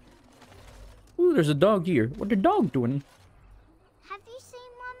 Ooh, there's a dog here. What the dog doing? Have you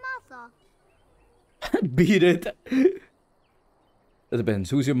seen my mother? Beat it. That depends.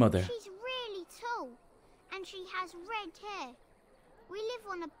 Who's your mother? She's really tall, and she has red hair. We live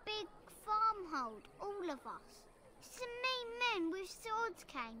on a big farmhold, all of us. Some mean men with swords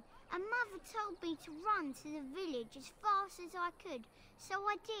came, and Mother told me to run to the village as fast as I could, so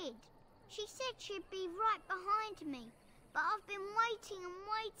I did. She said she'd be right behind me, but I've been waiting and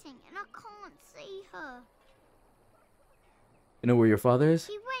waiting, and I can't see her. You know where your father is?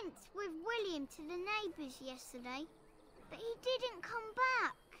 He went with William to the neighbours yesterday, but he didn't come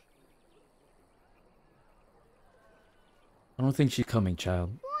back. I don't think she's coming,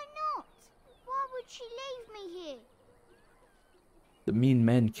 child. Why not? Why would she leave me here? The mean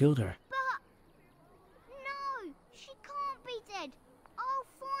men killed her. But... no, she can't be dead. I'll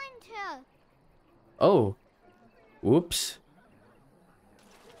find her. Oh. Whoops.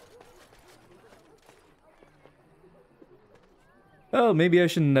 Oh, maybe I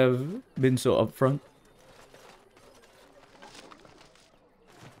shouldn't have been so upfront.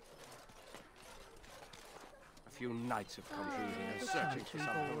 A few nights of confusing and searching for some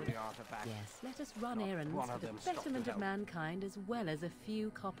holy artifact. Yes, let us run errands for the betterment of mankind as well as a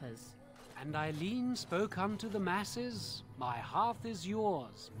few coppers. And Eileen spoke unto the masses, my hearth is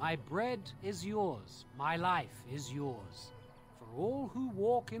yours, my bread is yours, my life is yours. For all who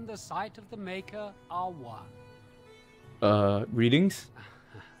walk in the sight of the Maker are one. Greetings?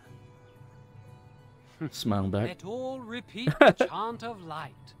 Smile back. Let all repeat the chant of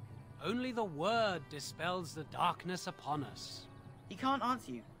light. Only the word dispels the darkness upon us. He can't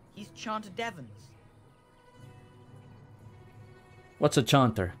answer you. He's chanted Devons. What's a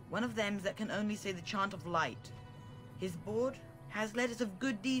chanter? One of them that can only say the chant of light. His board has letters of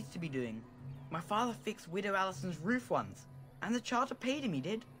good deeds to be doing. My father fixed Widow Allison's roof once, and the charter paid him, he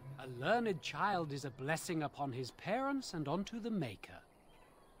did. A learned child is a blessing upon his parents and onto the Maker.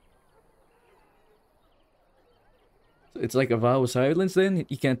 It's like a vow of silence then?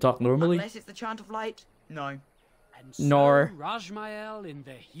 You can't talk normally? Unless it's the chant of light, no. And so Nor. Rajmael in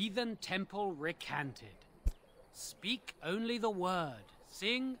the heathen temple recanted. Speak only the word,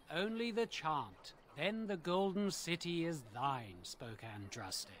 sing only the chant, then the golden city is thine, spoke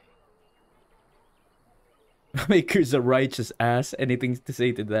Andraste. Maker's a righteous ass. Anything to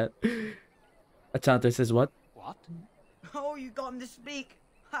say to that? A chanter says what? What? Oh, you got him to speak.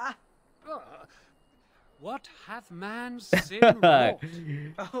 Ha! What hath man's sin wrought?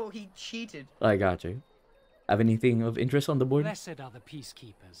 Oh, he cheated. I got you. Have anything of interest on the board? Blessed are the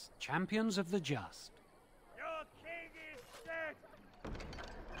peacekeepers, champions of the just.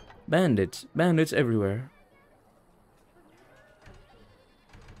 Bandits. Bandits everywhere.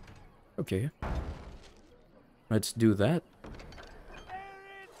 Okay. Let's do that.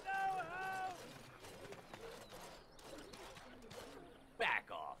 Back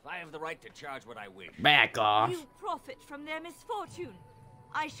off. I have the right to charge what I wish. Back off. You profit from their misfortune.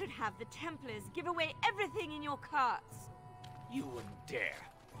 I should have the Templars give away everything in your carts. You wouldn't dare.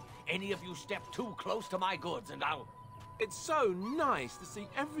 Any of you step too close to my goods and I'll... It's so nice to see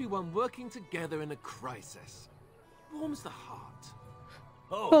everyone working together in a crisis. Warms the heart.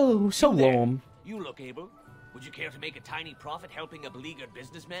 Oh, so you there. warm. You look able. Would you care to make a tiny profit helping a beleaguered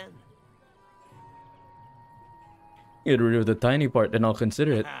businessman? Get rid of the tiny part, then I'll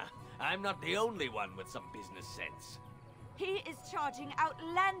consider it. I'm not the only one with some business sense. He is charging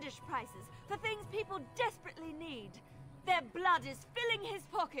outlandish prices for things people desperately need. Their blood is filling his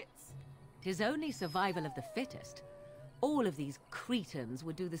pockets. 'Tis only survival of the fittest. All of these cretins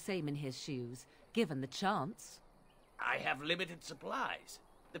would do the same in his shoes, given the chance. I have limited supplies.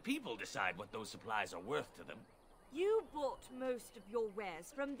 The people decide what those supplies are worth to them. You bought most of your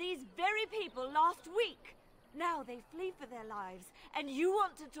wares from these very people last week. Now they flee for their lives, and you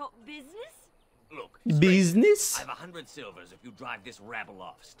want to talk business? Look, business? I've 100 silvers if you drive this rabble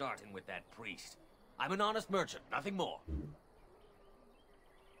off, starting with that priest. I'm an honest merchant, nothing more.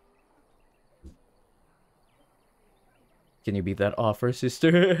 Can you beat that offer,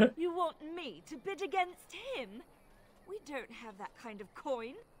 sister? You want me to bid against him? We don't have that kind of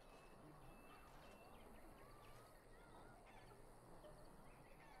coin.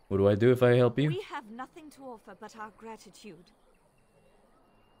 What do I do if I help you? We have nothing to offer but our gratitude.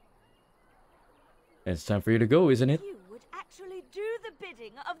 It's time for you to go, isn't it? You would actually do the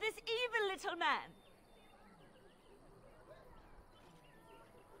bidding of this evil little man.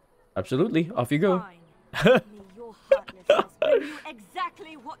 Absolutely. Off you go. Fine. Give me your heartlessness. Bring you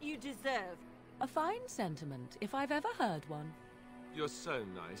exactly what you deserve. A fine sentiment, if I've ever heard one. You're so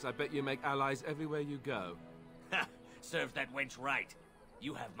nice. I bet you make allies everywhere you go. Ha! Serves that wench right.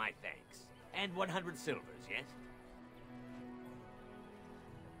 You have my thanks. And 100 silvers, yes?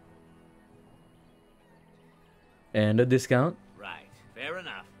 And a discount? Right. Fair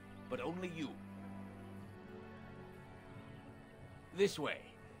enough. But only you. This way.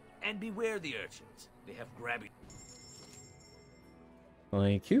 And beware the urchins. They have grabby...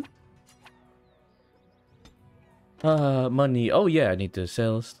 Thank you. Money. Oh yeah, I need to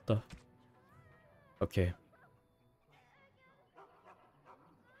sell stuff. Okay.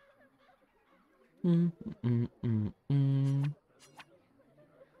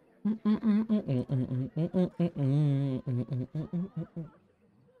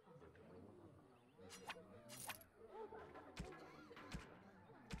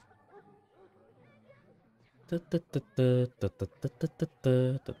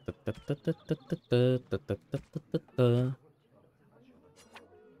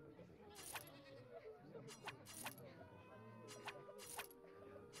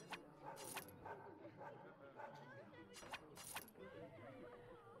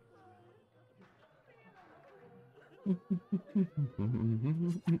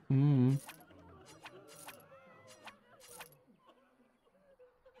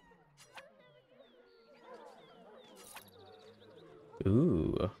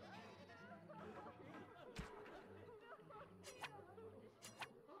 Ooh.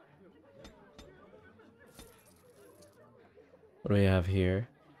 What do we have here?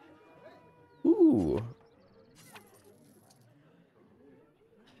 Ooh.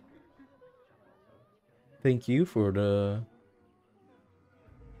 Thank you for the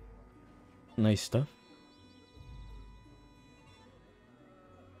nice stuff.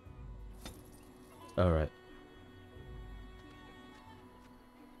 All right.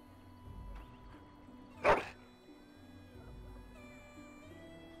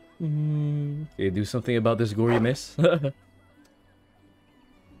 Okay, do something about this gory mess.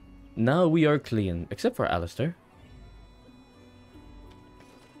 Now we are clean, except for Alistair.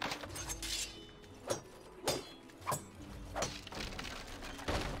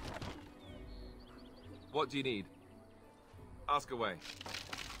 What do you need? Ask away.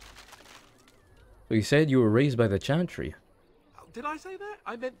 So you said you were raised by the Chantry. Did I say that?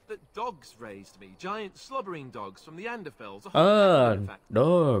 I meant that dogs raised me. Giant slobbering dogs from the Anderfells.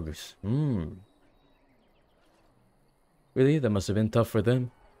 Dogs. Really? That must have been tough for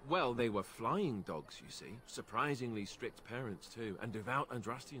them. Well, they were flying dogs, you see. Surprisingly strict parents, too. And devout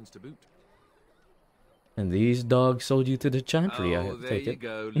Andrastians to boot. And these dogs sold you to the Chantry, I Oh, there take you it.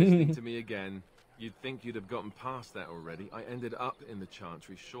 go, listening to me again. You'd think you'd have gotten past that already. I ended up in the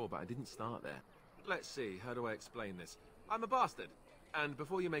Chantry, sure, but I didn't start there. Let's see, how do I explain this? I'm a bastard. And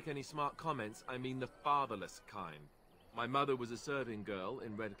before you make any smart comments, I mean the fatherless kind. My mother was a serving girl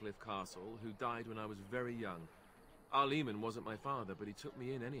in Redcliffe Castle who died when I was very young. Our Lehman wasn't my father, but he took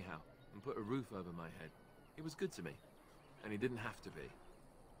me in anyhow and put a roof over my head. He was good to me, and he didn't have to be.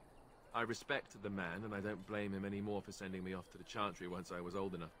 I respect the man, and I don't blame him anymore for sending me off to the Chantry once I was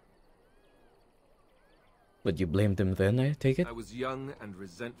old enough. But you blamed him then, I take it? I was young and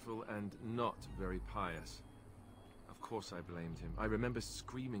resentful and not very pious. Of course I blamed him. I remember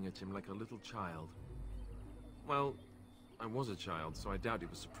screaming at him like a little child. Well, I was a child, so I doubt he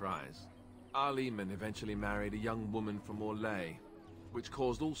was surprised. Al-Eman eventually married a young woman from Orlais, which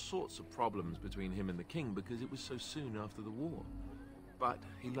caused all sorts of problems between him and the king because it was so soon after the war. But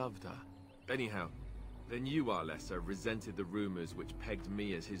he loved her. Anyhow, then you, Arlessa, resented the rumors which pegged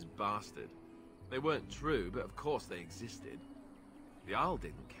me as his bastard. They weren't true, but of course they existed. The Arl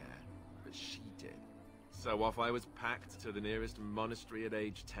didn't care, but she did. So off I was packed to the nearest monastery at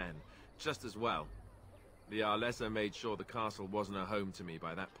age 10, just as well. The Arlessa made sure the castle wasn't a home to me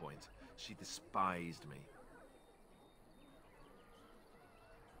by that point. She despised me.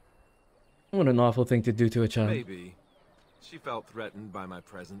 What an awful thing to do to a child. Maybe. She felt threatened by my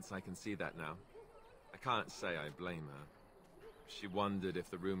presence, I can see that now. I can't say I blame her. She wondered if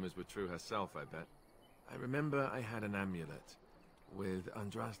the rumors were true herself, I bet. I remember I had an amulet with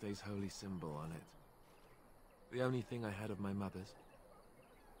Andraste's holy symbol on it. The only thing I had of my mother's.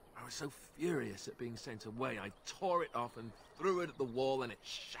 I was so furious at being sent away, I tore it off and threw it at the wall and it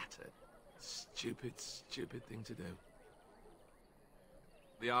shattered. Stupid, stupid thing to do.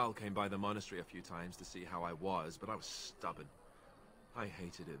 The Arl came by the monastery a few times to see how I was, but I was stubborn. I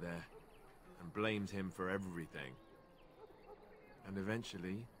hated it there, and blamed him for everything. And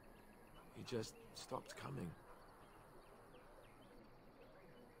eventually, he just stopped coming.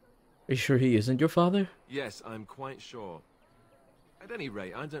 Are you sure he isn't your father? Yes, I'm quite sure. At any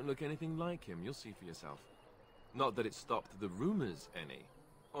rate, I don't look anything like him. You'll see for yourself. Not that it stopped the rumors any.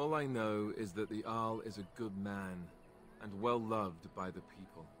 All I know is that the Arl is a good man, and well loved by the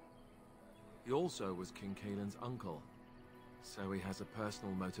people. He also was King Kaelin's uncle, so he has a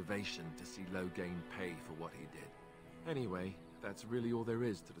personal motivation to see Loghain pay for what he did. Anyway, that's really all there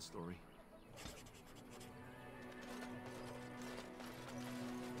is to the story.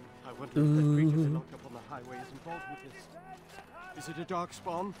 I wonder if that creature locked up on the highway is involved with this. Is it a dark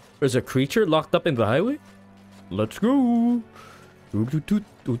spawn? There's a creature locked up in the highway? Let's go! I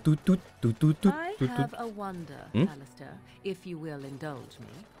have a wonder, Alistair, if you will indulge me.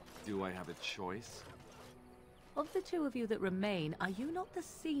 Do I have a choice? Of the two of you that remain, are you not the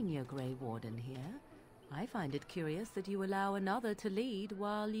senior Grey Warden here? I find it curious that you allow another to lead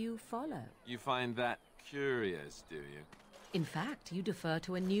while you follow. You find that curious, do you? In fact, you defer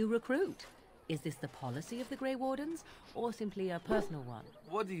to a new recruit. Is this the policy of the Grey Wardens, or simply a personal one?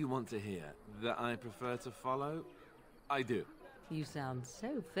 What do you want to hear? That I prefer to follow? I do. You sound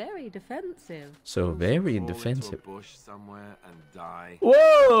so very defensive. So very Fall defensive. into a bush somewhere and die.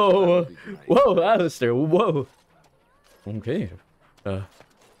 Whoa! Whoa, Alistair, whoa! Okay.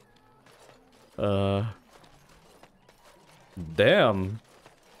 Damn.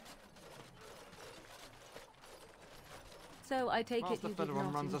 So I take it Master you did Federer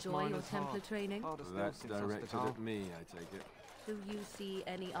not runs us enjoy mine your as Templar hard. training? That's directed at me, I take it. Do you see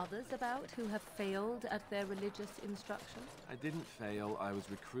any others about who have failed at their religious instruction? I didn't fail, I was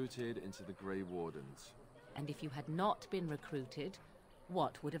recruited into the Grey Wardens. And if you had not been recruited,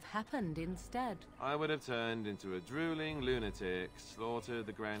 what would have happened instead? I would have turned into a drooling lunatic, slaughtered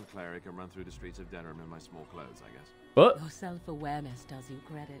the Grand Cleric, and run through the streets of Denham in my small clothes, I guess. What? Your self-awareness does you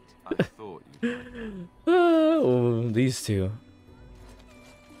credit. I thought you Oh, these two.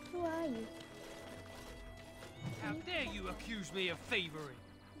 Who are you? How dare you accuse me of thievery?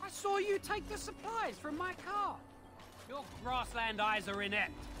 I saw you take the supplies from my car. Your grassland eyes are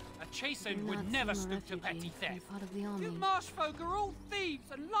inept. A chastened would never stoop to petty theft. Part of the army. You marsh folk are all thieves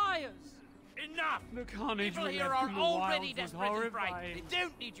and liars. Enough! The carnage People we here left are from the already wilds was desperate and frightened. horrifying. They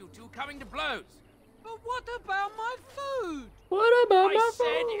don't need you two coming to blows. But what about my food? What about I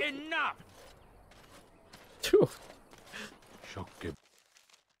said enough! Phew. Shokke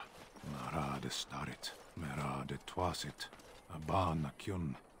Marade starit, Merade twasit, Abana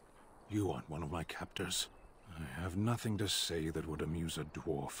kyun. You aren't one of my captors. I have nothing to say that would amuse a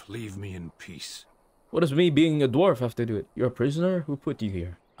dwarf. Leave me in peace. What does me being a dwarf have to do with it? You're a prisoner? Who put you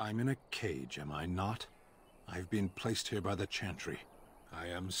here? I'm in a cage, am I not? I've been placed here by the Chantry. I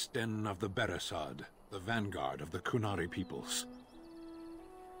am Sten of the Beresad, the vanguard of the Qunari peoples.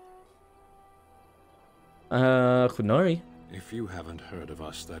 Qunari? If you haven't heard of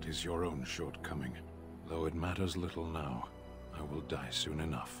us, that is your own shortcoming. Though it matters little now, I will die soon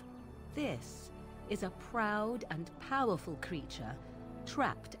enough. This is a proud and powerful creature,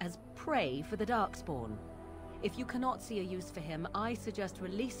 trapped as prey for the Darkspawn. If you cannot see a use for him, I suggest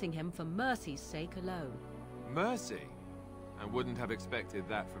releasing him for mercy's sake alone. Mercy? I wouldn't have expected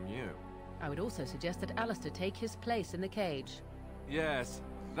that from you. I would also suggest that Alistair take his place in the cage. Yes,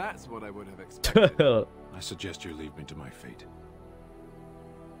 That's what I would have expected. I suggest you leave me to my fate.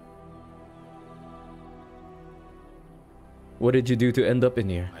 What did you do to end up in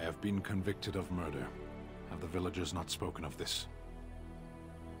here? I have been convicted of murder. Have the villagers not spoken of this?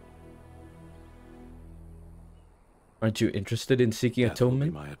 Aren't you interested in seeking Death will be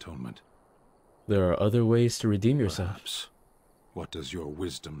atonement? my atonement. There are other ways to redeem yourself. Perhaps. What does your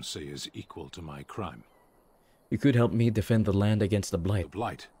wisdom say is equal to my crime? You could help me defend the land against the Blight. The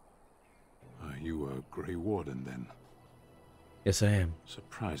Blight? Are you a Grey Warden, then? Yes, I am.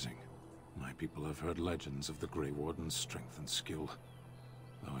 Surprising. My people have heard legends of the Grey Warden's strength and skill.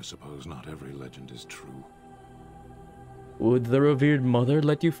 Though I suppose not every legend is true. Would the revered mother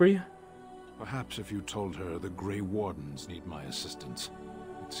let you free? Perhaps if you told her the Grey Wardens need my assistance.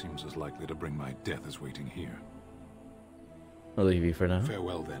 It seems as likely to bring my death as waiting here. I'll leave you for now.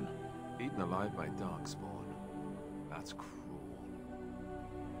 Farewell, then. Eaten alive by darkspawn. That's cruel.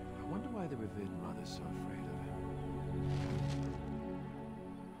 I wonder why the revered mother's so afraid of him.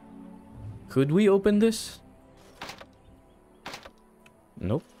 Could we open this?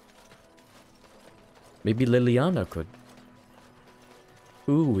 Nope. Maybe Liliana could.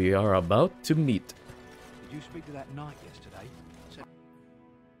 Who we are about to meet. Did you speak to that knight yesterday?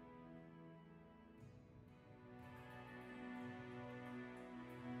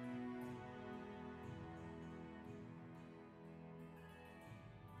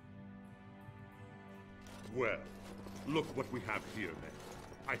 Well, look what we have here, men.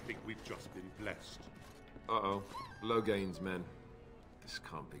 I think we've just been blessed. Uh-oh. Logain's men. This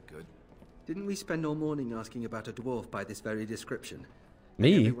can't be good. Didn't we spend all morning asking about a dwarf by this very description?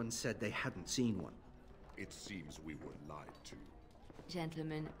 Me? Everyone said they hadn't seen one. It seems we were lied to.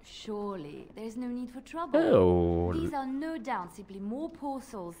 Gentlemen, surely there's no need for trouble. Oh. These are no doubt simply more poor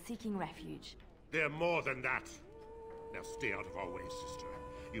souls seeking refuge. They're more than that. Now stay out of our way, sister.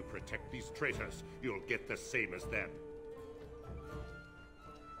 You protect these traitors, you'll get the same as them.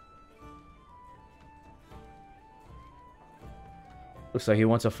 Looks like he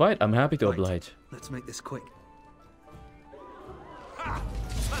wants a fight. I'm happy to oblige. Let's make this quick.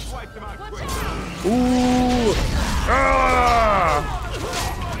 Let's wipe them out quick. Ooh! Ah!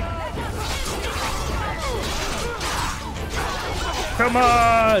 Come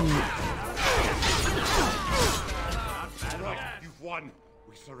on! Right, you've won.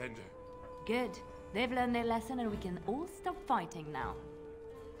 We surrender. Good. They've learned their lesson and we can all stop fighting now.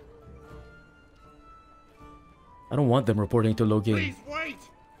 I don't want them reporting to Logain. Please wait!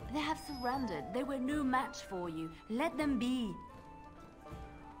 They have surrendered. They were no match for you. Let them be.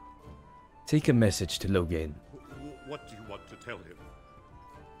 Take a message to Logain. What do you want to tell him?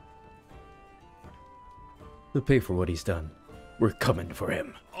 He'll pay for what he's done. We're coming for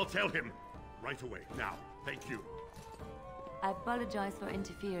him. I'll tell him. Right away. Now. Thank you. I apologize for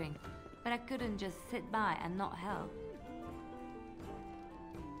interfering, but I couldn't just sit by and not help.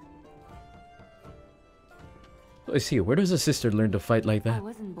 I see. Where does a sister learn to fight like I that?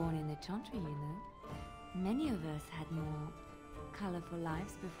 wasn't born in the Chantry, you know. Many of us had more colorful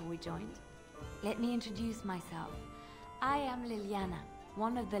lives before we joined. Let me introduce myself. I am Liliana,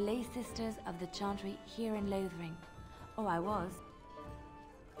 one of the lay sisters of the Chantry here in Lothering. Or I was.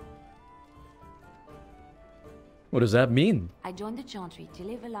 What does that mean? I joined the Chantry to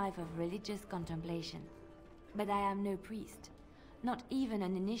live a life of religious contemplation. But I am no priest, not even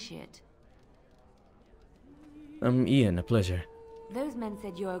an initiate. I'm Ian, a pleasure. Those men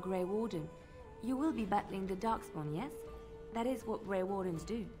said you're a Grey Warden. You will be battling the Darkspawn, yes? That is what Grey Wardens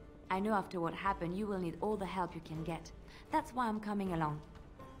do. I know after what happened, you will need all the help you can get. That's why I'm coming along.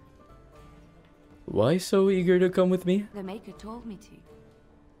 Why so eager to come with me? The Maker told me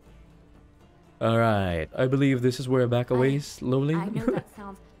to. Alright, I believe this is where I back away slowly. I know that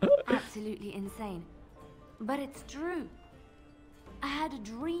sounds absolutely insane, but it's true. I had a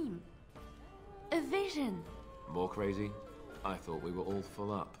dream. A vision. More crazy? I thought we were all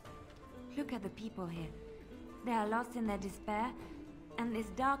full up. Look at the people here. They are lost in their despair, and this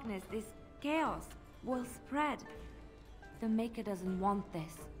darkness, this chaos, will spread. The Maker doesn't want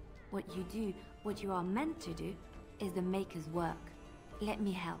this. What you do, what you are meant to do, is the Maker's work. Let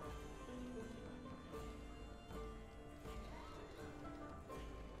me help.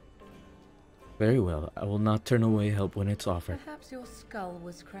 Very well. I will not turn away help when it's offered. Perhaps your skull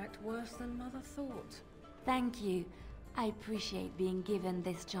was cracked worse than Mother thought. Thank you. I appreciate being given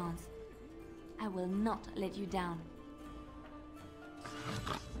this chance. I will not let you down.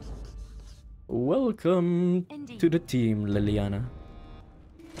 Welcome Indeed. to the team, Liliana.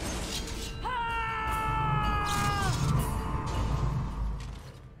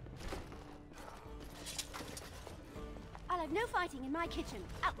 À la no fighting in my kitchen.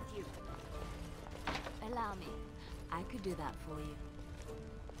 Out with you. Allow me. I could do that for you.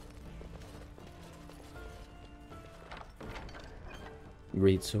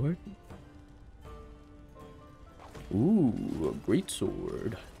 Great sword. Ooh, a great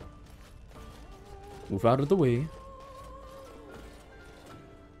sword. Move out of the way.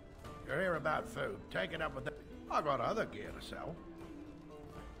 You're here about food. Take it up with them. I got other gear to sell.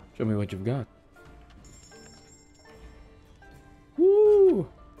 Show me what you've got. Woo!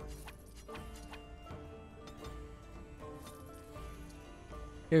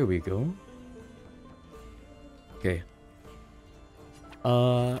 Here we go. Okay.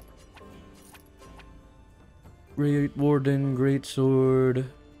 Great Warden, Great Sword.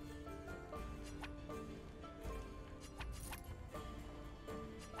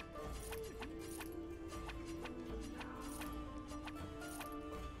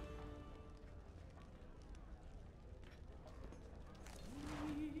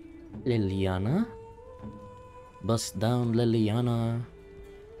 Liliana. Bust down, Liliana.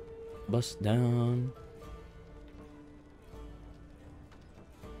 Bust down.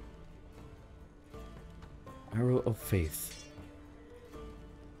 Arrow of Faith.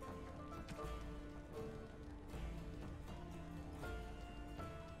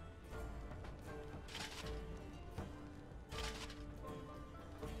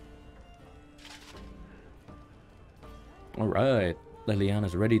 All right,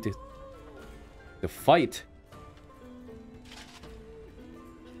 Liliana's ready to fight.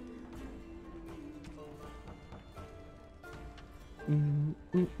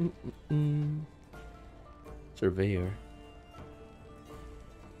 Surveyor.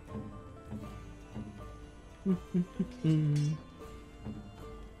 You're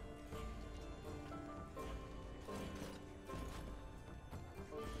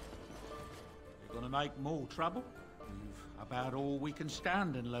gonna make more trouble? We've about all we can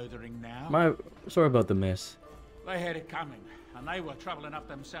stand in Lothering now. Sorry about the mess. They had it coming, and they were trouble enough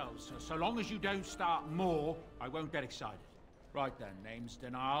themselves. So long as you don't start more, I won't get excited. Right then, name's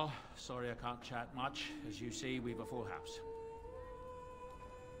Denal. Sorry I can't chat much. As you see, we've a full house.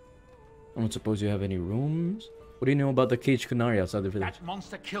 I don't suppose you have any rooms? What do you know about the caged Qunari outside the village? That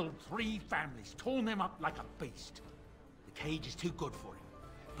monster killed 3 families, torn them up like a beast. The cage is too good for him,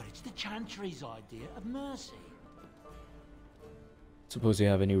 but it's the Chantry's idea of mercy. Suppose you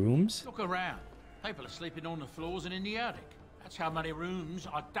have any rooms? Look around. People are sleeping on the floors and in the attic. That's how many rooms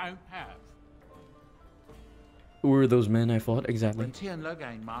I don't have. Who were those men I fought exactly? When Tian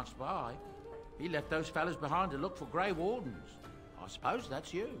Logain marched by, he left those fellas behind to look for Grey Wardens. I suppose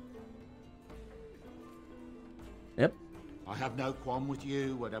that's you. Yep. I have no qualm with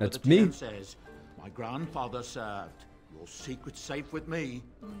you, whatever That's the me. Tian says. My grandfather served. Your secret's safe with me.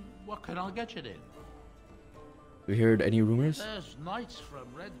 What can I get you then? You heard any rumors? There's knights from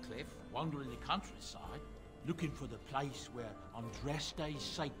Redcliffe wandering the countryside, looking for the place where on dress day's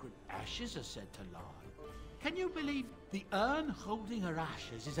sacred ashes are said to lie. Can you believe the urn holding her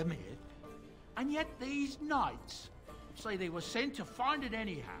ashes is a myth? And yet these knights say they were sent to find it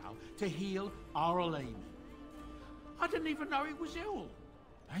anyhow to heal Arl Eamon. I didn't even know he was ill.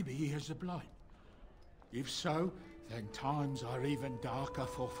 Maybe he has the blight. If so, then times are even darker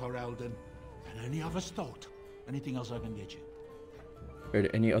for Ferelden than any of us thought. Anything else I can get you? Heard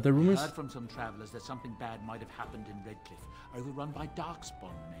any other rumors? I heard from some travelers that something bad might have happened in Redcliffe, overrun by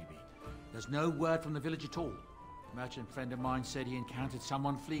Darkspawn, maybe. There's no word from the village at all. A merchant friend of mine said he encountered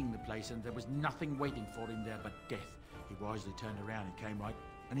someone fleeing the place and there was nothing waiting for him there but death. He wisely turned around and came right.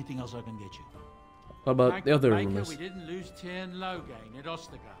 Anything else I can get you? How about Thank the other Baker, rumors? We didn't lose Tian Logain at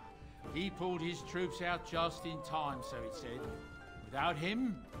Ostagar. He pulled his troops out just in time, so it said. Without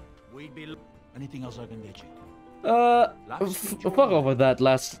him, we'd be... Anything else I can get you? Fuck off with that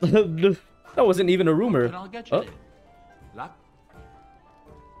last... that wasn't even a rumor. Can I get you then? Luck?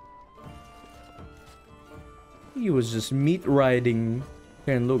 He was just meat riding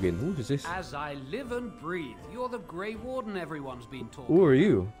Karen Logan. Who is this? As I live and breathe, you're the Grey Warden everyone's been talking. Who are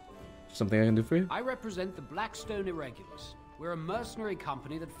you? Something I can do for you? I represent the Blackstone Irregulars. We're a mercenary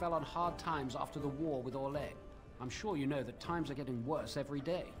company that fell on hard times after the war with Orleg. I'm sure you know that times are getting worse every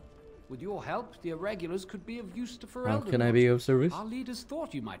day. With your help, the Irregulars could be of use to How Ferelden. can I be of service? Our leaders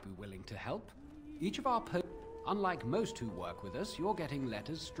thought you might be willing to help. Each of our unlike most who work with us, you're getting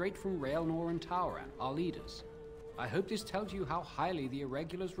letters straight from Raelnor and Tauran, our leaders. I hope this tells you how highly the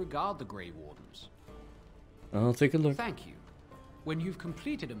Irregulars regard the Grey Wardens. I'll take a look. Thank you. When you've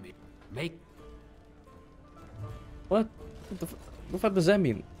completed a mission, make... What? What the fuck does that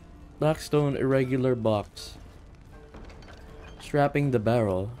mean? Blackstone irregular box. Strapping the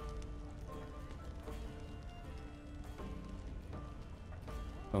barrel.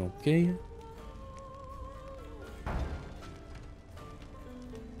 Okay.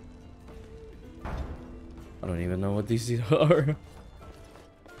 I don't even know what these are.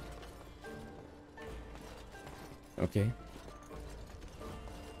 Okay.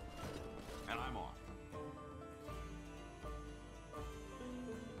 And I'm off.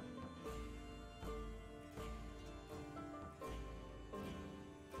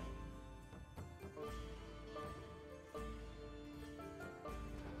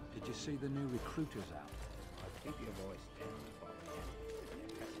 Did you see the new recruiters out? Keep your voice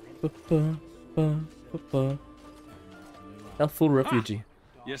Ba-ba, helpful refugee.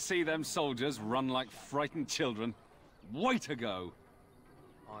 You see them soldiers run like frightened children? Way to go!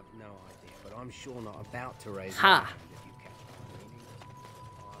 I've no idea, but I'm sure not about to raise Ha! my hand if you catch my meaning.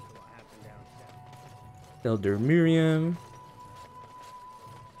 After what happened down south. Elder Miriam.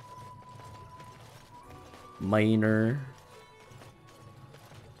 Minor.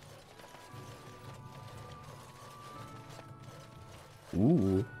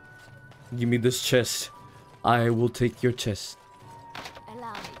 Ooh. Give me this chest. I will take your chest.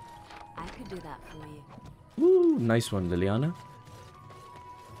 Allow me. I could do that for you. Ooh, nice one, Liliana.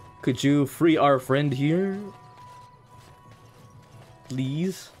 Could you free our friend here?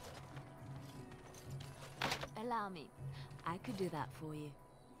 Please? Allow me. I could do that for you.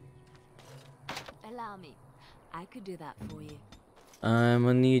 Allow me. I could do that for you. I'm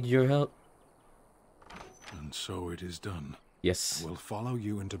gonna need your help. And so it is done. Yes. I will follow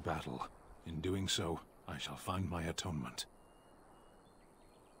you into battle. In doing so, I shall find my atonement.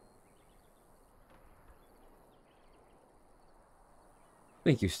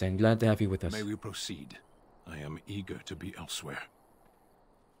 Thank you, Stan. Glad to have you with us. May we proceed? I am eager to be elsewhere.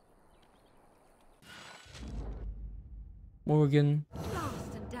 Morgan.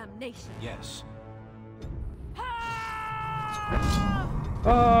 Blast and damnation. Yes.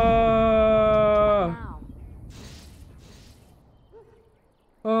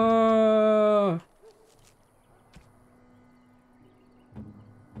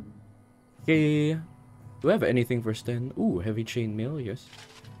 Okay. Do I have anything for Stan? Ooh, heavy chainmail, yes.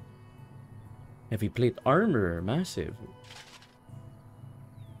 Heavy plate armor, massive.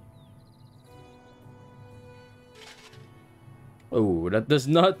 Oh, that does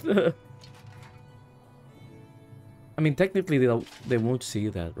not. I mean, technically they won't see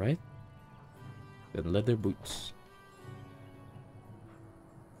that, right? Then leather boots.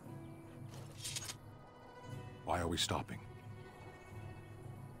 Why are we stopping?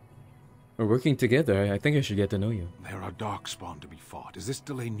 We're working together. I think I should get to know you. There are darkspawn to be fought. Is this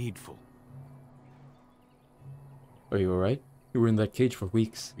delay needful? Are you alright? You were in that cage for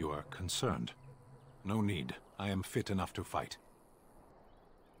weeks. You are concerned. No need. I am fit enough to fight.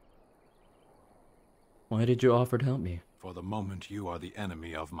 Why did you offer to help me? For the moment, you are the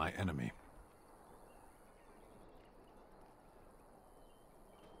enemy of my enemy.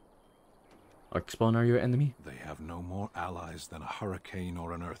 Darkspawn are your enemy? They have no more allies than a hurricane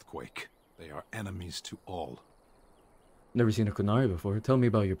or an earthquake. They are enemies to all. Never seen a Qunari before. Tell me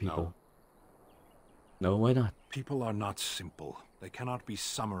about your people. No, why not? People are not simple. They cannot be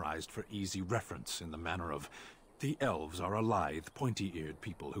summarized for easy reference in the manner of, the elves are a lithe, pointy-eared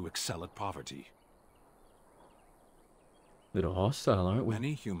people who excel at poverty. Little hostile, aren't we?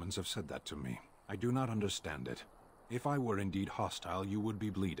 Many humans have said that to me. I do not understand it. If I were indeed hostile, you would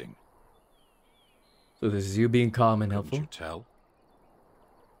be bleeding. So this is you being calm and helpful? Couldn't you tell?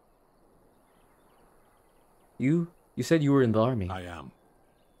 You said you were in the army. I am.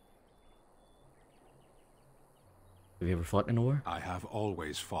 Have you ever fought in a war? I have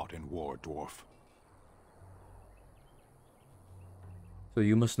always fought in war, dwarf. So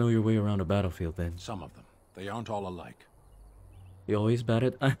you must know your way around a battlefield then. Some of them. They aren't all alike. You always bad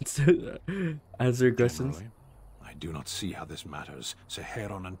at answer questions? Generally, I do not see how this matters.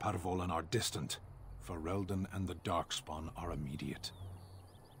 Seheron and Parvolan are distant. Ferelden and the Darkspawn are immediate.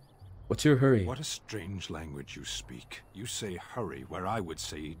 What's your hurry? What a strange language you speak. You say hurry where I would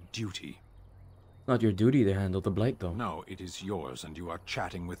say duty. Not your duty to handle the blight, though. No, it is yours, and you are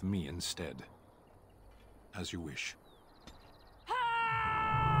chatting with me instead. As you wish.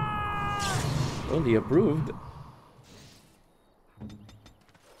 Only approved.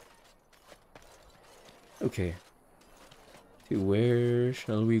 Okay. To where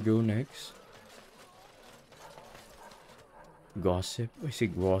shall we go next? Gossip. I see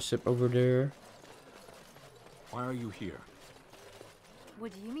gossip over there. Why are you here?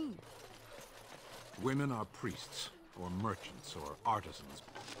 What do you mean? Women are priests, or merchants, or artisans,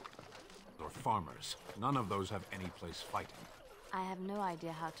 or farmers. None of those have any place fighting. I have no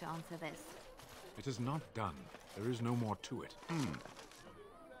idea how to answer this. It is not done. There is no more to it.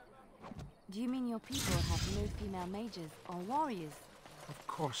 Do you mean your people have no female mages or warriors? Of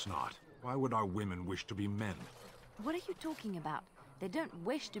course not. Why would our women wish to be men? What are you talking about? They don't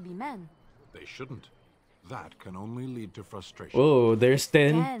wish to be men. They shouldn't. That can only lead to frustration. Whoa, there's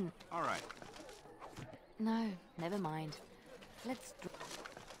Sten. Sten. All right. No, never mind. Let's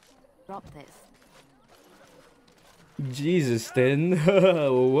drop this. Jesus, Sten.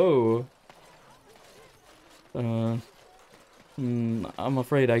 Whoa. I'm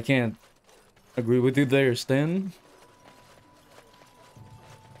afraid I can't agree with you there, Sten.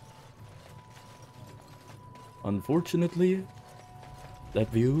 Unfortunately, that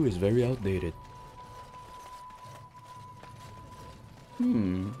view is very outdated.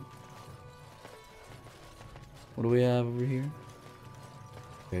 What do we have over here?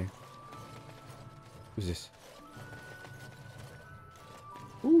 Okay. Who's this?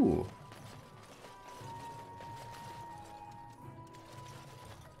 Ooh.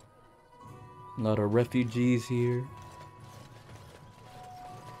 A lot of refugees here.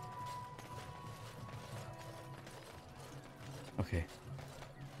 Okay.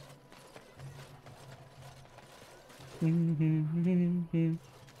 The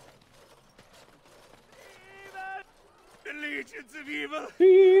legions of evil are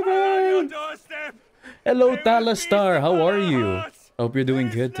on your doorstep. Hello, Talastar. How are you? Hope you're doing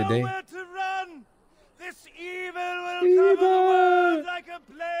good today. Nowhere to run. This evil will cover the world like a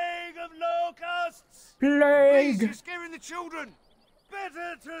plague of locusts. Plague. Please, you're scaring the children.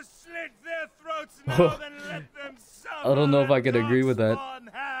 Better to slit their throats now than let them suffer. I don't know if I could agree with that.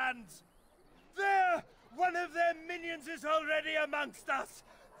 Hands. There, one of their minions is already amongst us.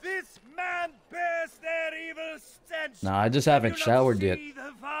 This man bears their evil stench. Nah, I just haven't showered yet. See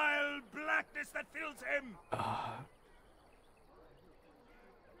the vile blackness that fills him.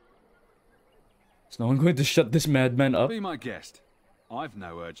 Is no one going to shut this madman up? Be my guest. I've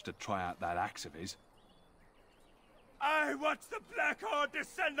no urge to try out that axe of his. I watched the Black Horde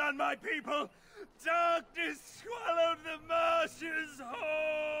descend on my people. Darkness swallowed the marshes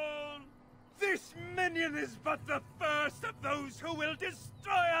whole. This minion is but the first of those who will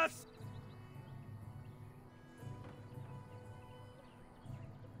destroy us.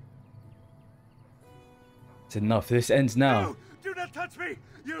 It's enough. This ends now. No, do not touch me.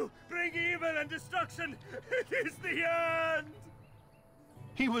 You bring evil and destruction. It is the end.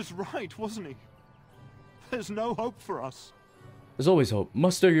 He was right, wasn't he? There's no hope for us. There's always hope.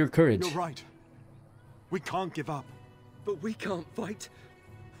 Muster your courage. You're right. We can't give up. But we can't fight.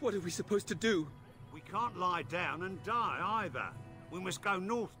 What are we supposed to do? We can't lie down and die either. We must go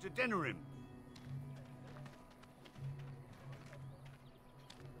north to Denerim.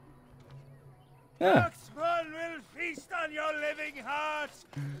 Darkspawn will feast on your living hearts.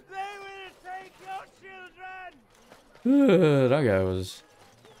 They will take your children. That guy was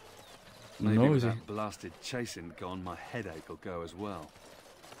Maybe with noisy. that blasted chasing gone, my headache will go as well.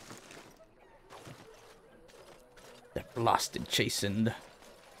 That blasted chastened.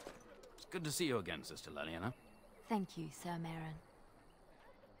 It's good to see you again, Sister Leliana. Thank you, Sir Marin.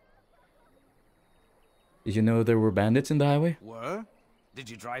 Did you know there were bandits in the highway? Were? Did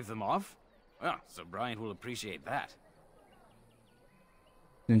you drive them off? Well, Sir Bryant will appreciate that.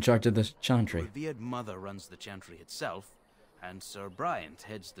 In charge of the chantry. The revered mother runs the chantry itself, and Sir Bryant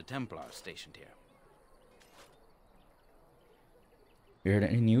heads the Templars stationed here. You heard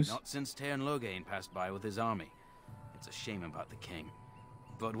any news? Not since Tairn Loghain passed by with his army. It's a shame about the king.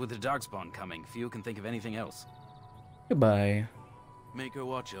 But with the Darkspawn coming, few can think of anything else. Goodbye. Make her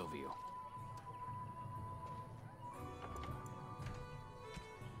watch over you.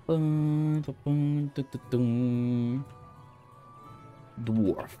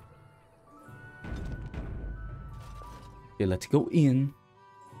 Dwarf. Okay, let's go in.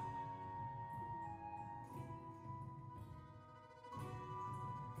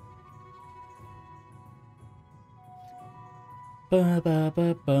 Ba ba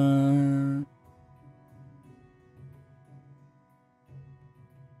ba ba.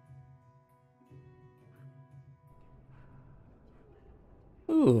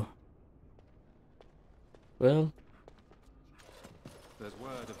 Ooh. Well. There's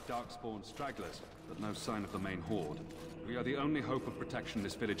word of Darkspawn stragglers, but no sign of the main horde. We are the only hope of protection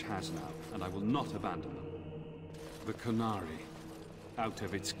this village has now, and I will not abandon them. The Qunari, out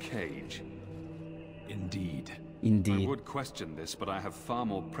of its cage. Indeed. Indeed. I would question this, but I have far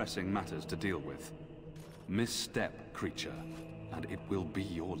more pressing matters to deal with. Misstep, creature, and it will be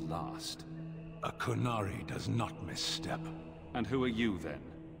your last. A Qunari does not misstep. And who are you, then?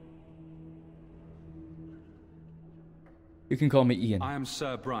 You can call me Ian. I am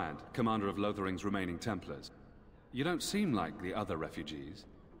Sir Bryant, commander of Lothering's remaining Templars. You don't seem like the other refugees.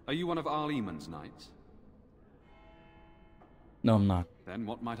 Are you one of Arl Eamon's knights? No, I'm not. Then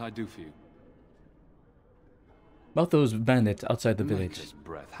what might I do for you? About those bandits outside the village. Maker's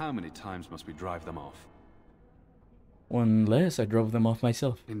breath. How many times must we drive them off? One less, I drove them off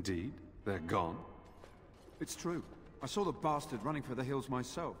myself. Indeed? They're gone? It's true. I saw the bastard running for the hills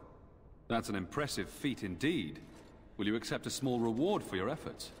myself. That's an impressive feat indeed. Will you accept a small reward for your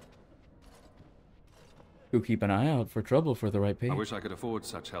efforts? You'll keep an eye out for trouble for the right pay. I wish I could afford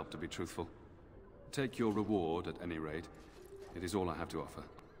such help, to be truthful. Take your reward, at any rate. It is all I have to offer.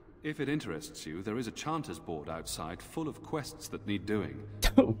 If it interests you, there is a Chanter's board outside full of quests that need doing.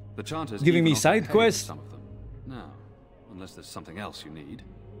 The Chanter's giving me even side offer pay for quests? some of them. Now, unless there's something else you need.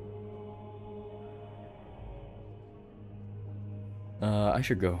 I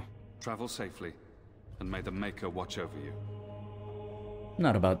should go. Travel safely, and may the Maker watch over you. I'm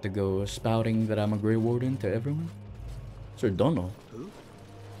not about to go spouting that I'm a Grey Warden to everyone. Sir Donald. Who?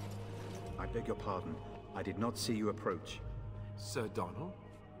 I beg your pardon. I did not see you approach. Sir Donald?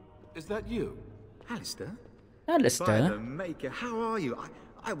 Is that you? Alistair? Alistair? By the Maker, how are you?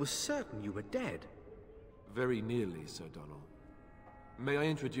 I was certain you were dead. Very nearly, Sir Donald. May I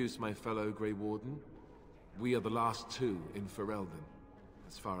introduce my fellow Grey Warden? We are the last two in Ferelden,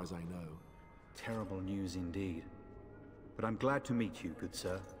 as far as I know. Terrible news indeed. But I'm glad to meet you, good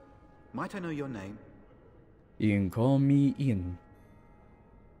sir. Might I know your name? You can call me Ian.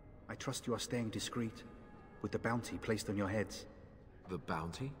 I trust you are staying discreet, with the bounty placed on your heads. The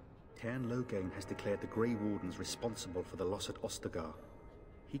bounty? Cairn Loghain has declared the Grey Wardens responsible for the loss at Ostagar.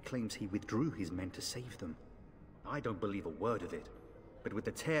 He claims he withdrew his men to save them. I don't believe a word of it. But with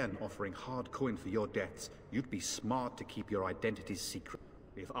the Cairn offering hard coin for your deaths, you'd be smart to keep your identities secret.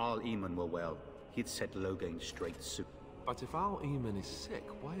 If Arl Eamon were well, he'd set Loghain straight soon. But if Arl Eamon is sick,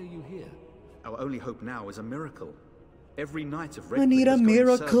 why are you here? Our only hope now is a miracle. Every night of I need a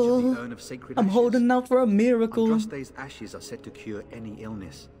miracle. I'm holding out for a miracle. Andraste's ashes are said to cure any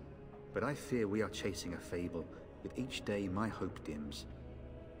illness. But I fear we are chasing a fable. With each day, my hope dims.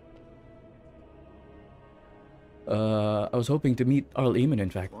 I was hoping to meet Arl Eamon,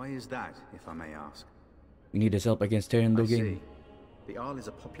 in fact. Why is that, if I may ask? We need his help against Cairn I Loghain. see. The Arl is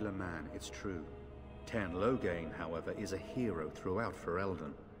a popular man, it's true. Cairn Loghain, however, is a hero throughout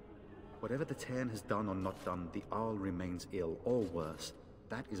Ferelden. Whatever the Cairn has done or not done, the Arl remains ill, or worse.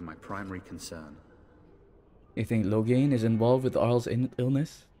 That is my primary concern. You think Loghain is involved with Arl's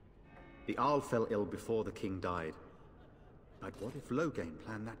illness? The Arl fell ill before the king died. But what if Loghain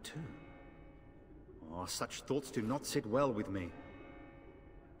planned that too? Oh, such thoughts do not sit well with me.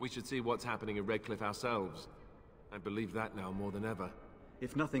 We should see what's happening in Redcliffe ourselves. I believe that now more than ever.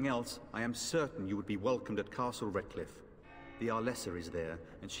 If nothing else, I am certain you would be welcomed at Castle Redcliffe. The Arlessa is there,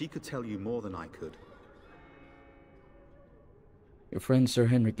 and she could tell you more than I could. Your friend Sir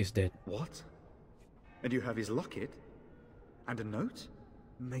Henrik is dead. What? And you have his locket? And a note?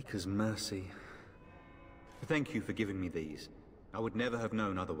 Maker's mercy. Thank you for giving me these. I would never have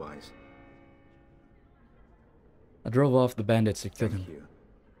known otherwise. I drove off the bandits to kill him. Thank you.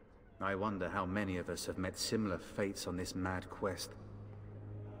 I wonder how many of us have met similar fates on this mad quest.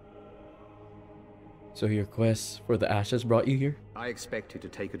 So your quest for the ashes brought you here? I expected to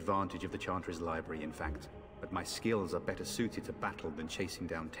take advantage of the Chantry's library, in fact. But my skills are better suited to battle than chasing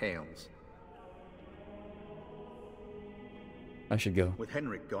down tales. I should go. With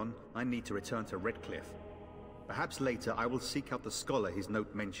Henrik gone, I need to return to Redcliffe. Perhaps later I will seek out the scholar his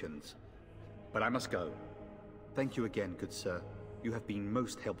note mentions. But I must go. Thank you again, good sir. You have been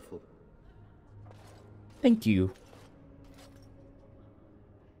most helpful. Thank you.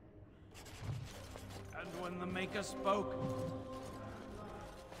 And when the Maker spoke...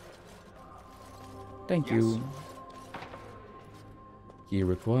 Thank you. Key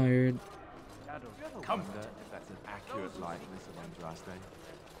required. Comfort. If that's an accurate likeness of Andraste.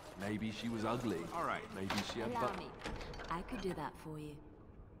 Maybe she was ugly. All right. Maybe she had... Allow me. I could do that for you.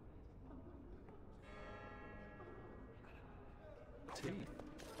 Teeth.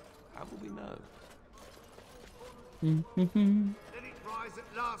 How will we know? Let it rise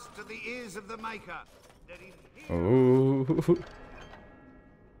at last to the ears of the Maker. Let him hear. Oh.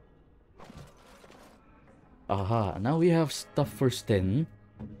 Aha, now we have stuff for Sten.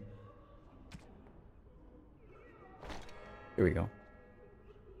 Here we go.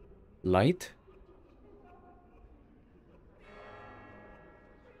 Light.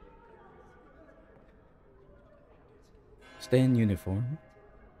 Sten uniform.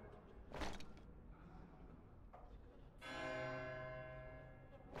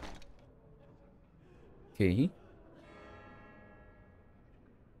 Okay.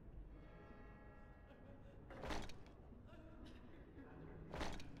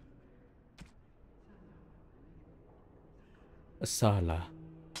 A sala.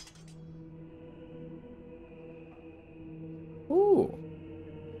 Ooh.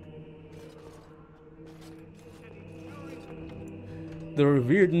 The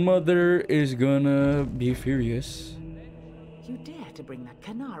revered mother is gonna be furious. You dare to bring that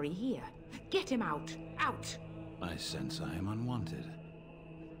Qunari here? Get him out! Out! I sense I am unwanted.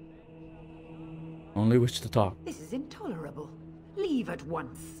 Only wish to talk. This is intolerable. Leave at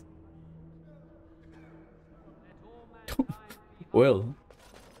once. Well,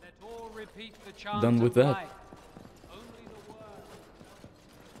 done with that.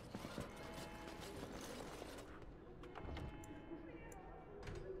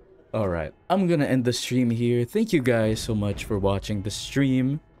 Alright, I'm gonna end the stream here. Thank you guys so much for watching the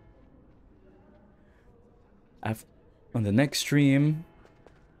stream. On the next stream,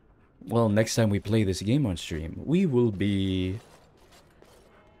 well, next time we play this game on stream, we will,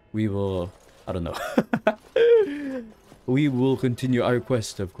 I don't know. We will continue our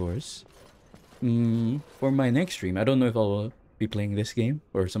quest, of course. For my next stream, I don't know if I'll be playing this game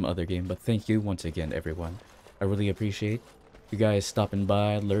or some other game, but thank you once again, everyone. I really appreciate you guys stopping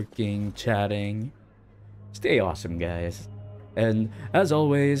by, lurking, chatting. Stay awesome, guys. And as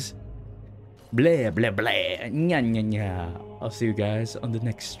always, blah, blah, blah, nya, nya, nya. I'll see you guys on the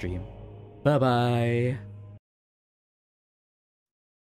next stream. Bye-bye.